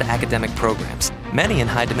 200 academic programs, many in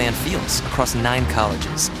high-demand fields, across 9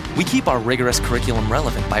 colleges. We keep our rigorous curriculum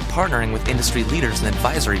relevant by partnering with industry leaders and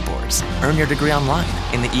advisory boards. Earn your degree online,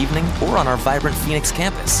 in the evening, or on our vibrant Phoenix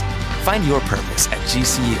campus. Find your purpose at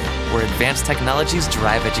GCU, where advanced technologies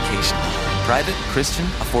drive education. Private, Christian,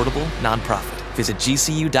 affordable, nonprofit. Visit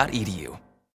gcu.edu.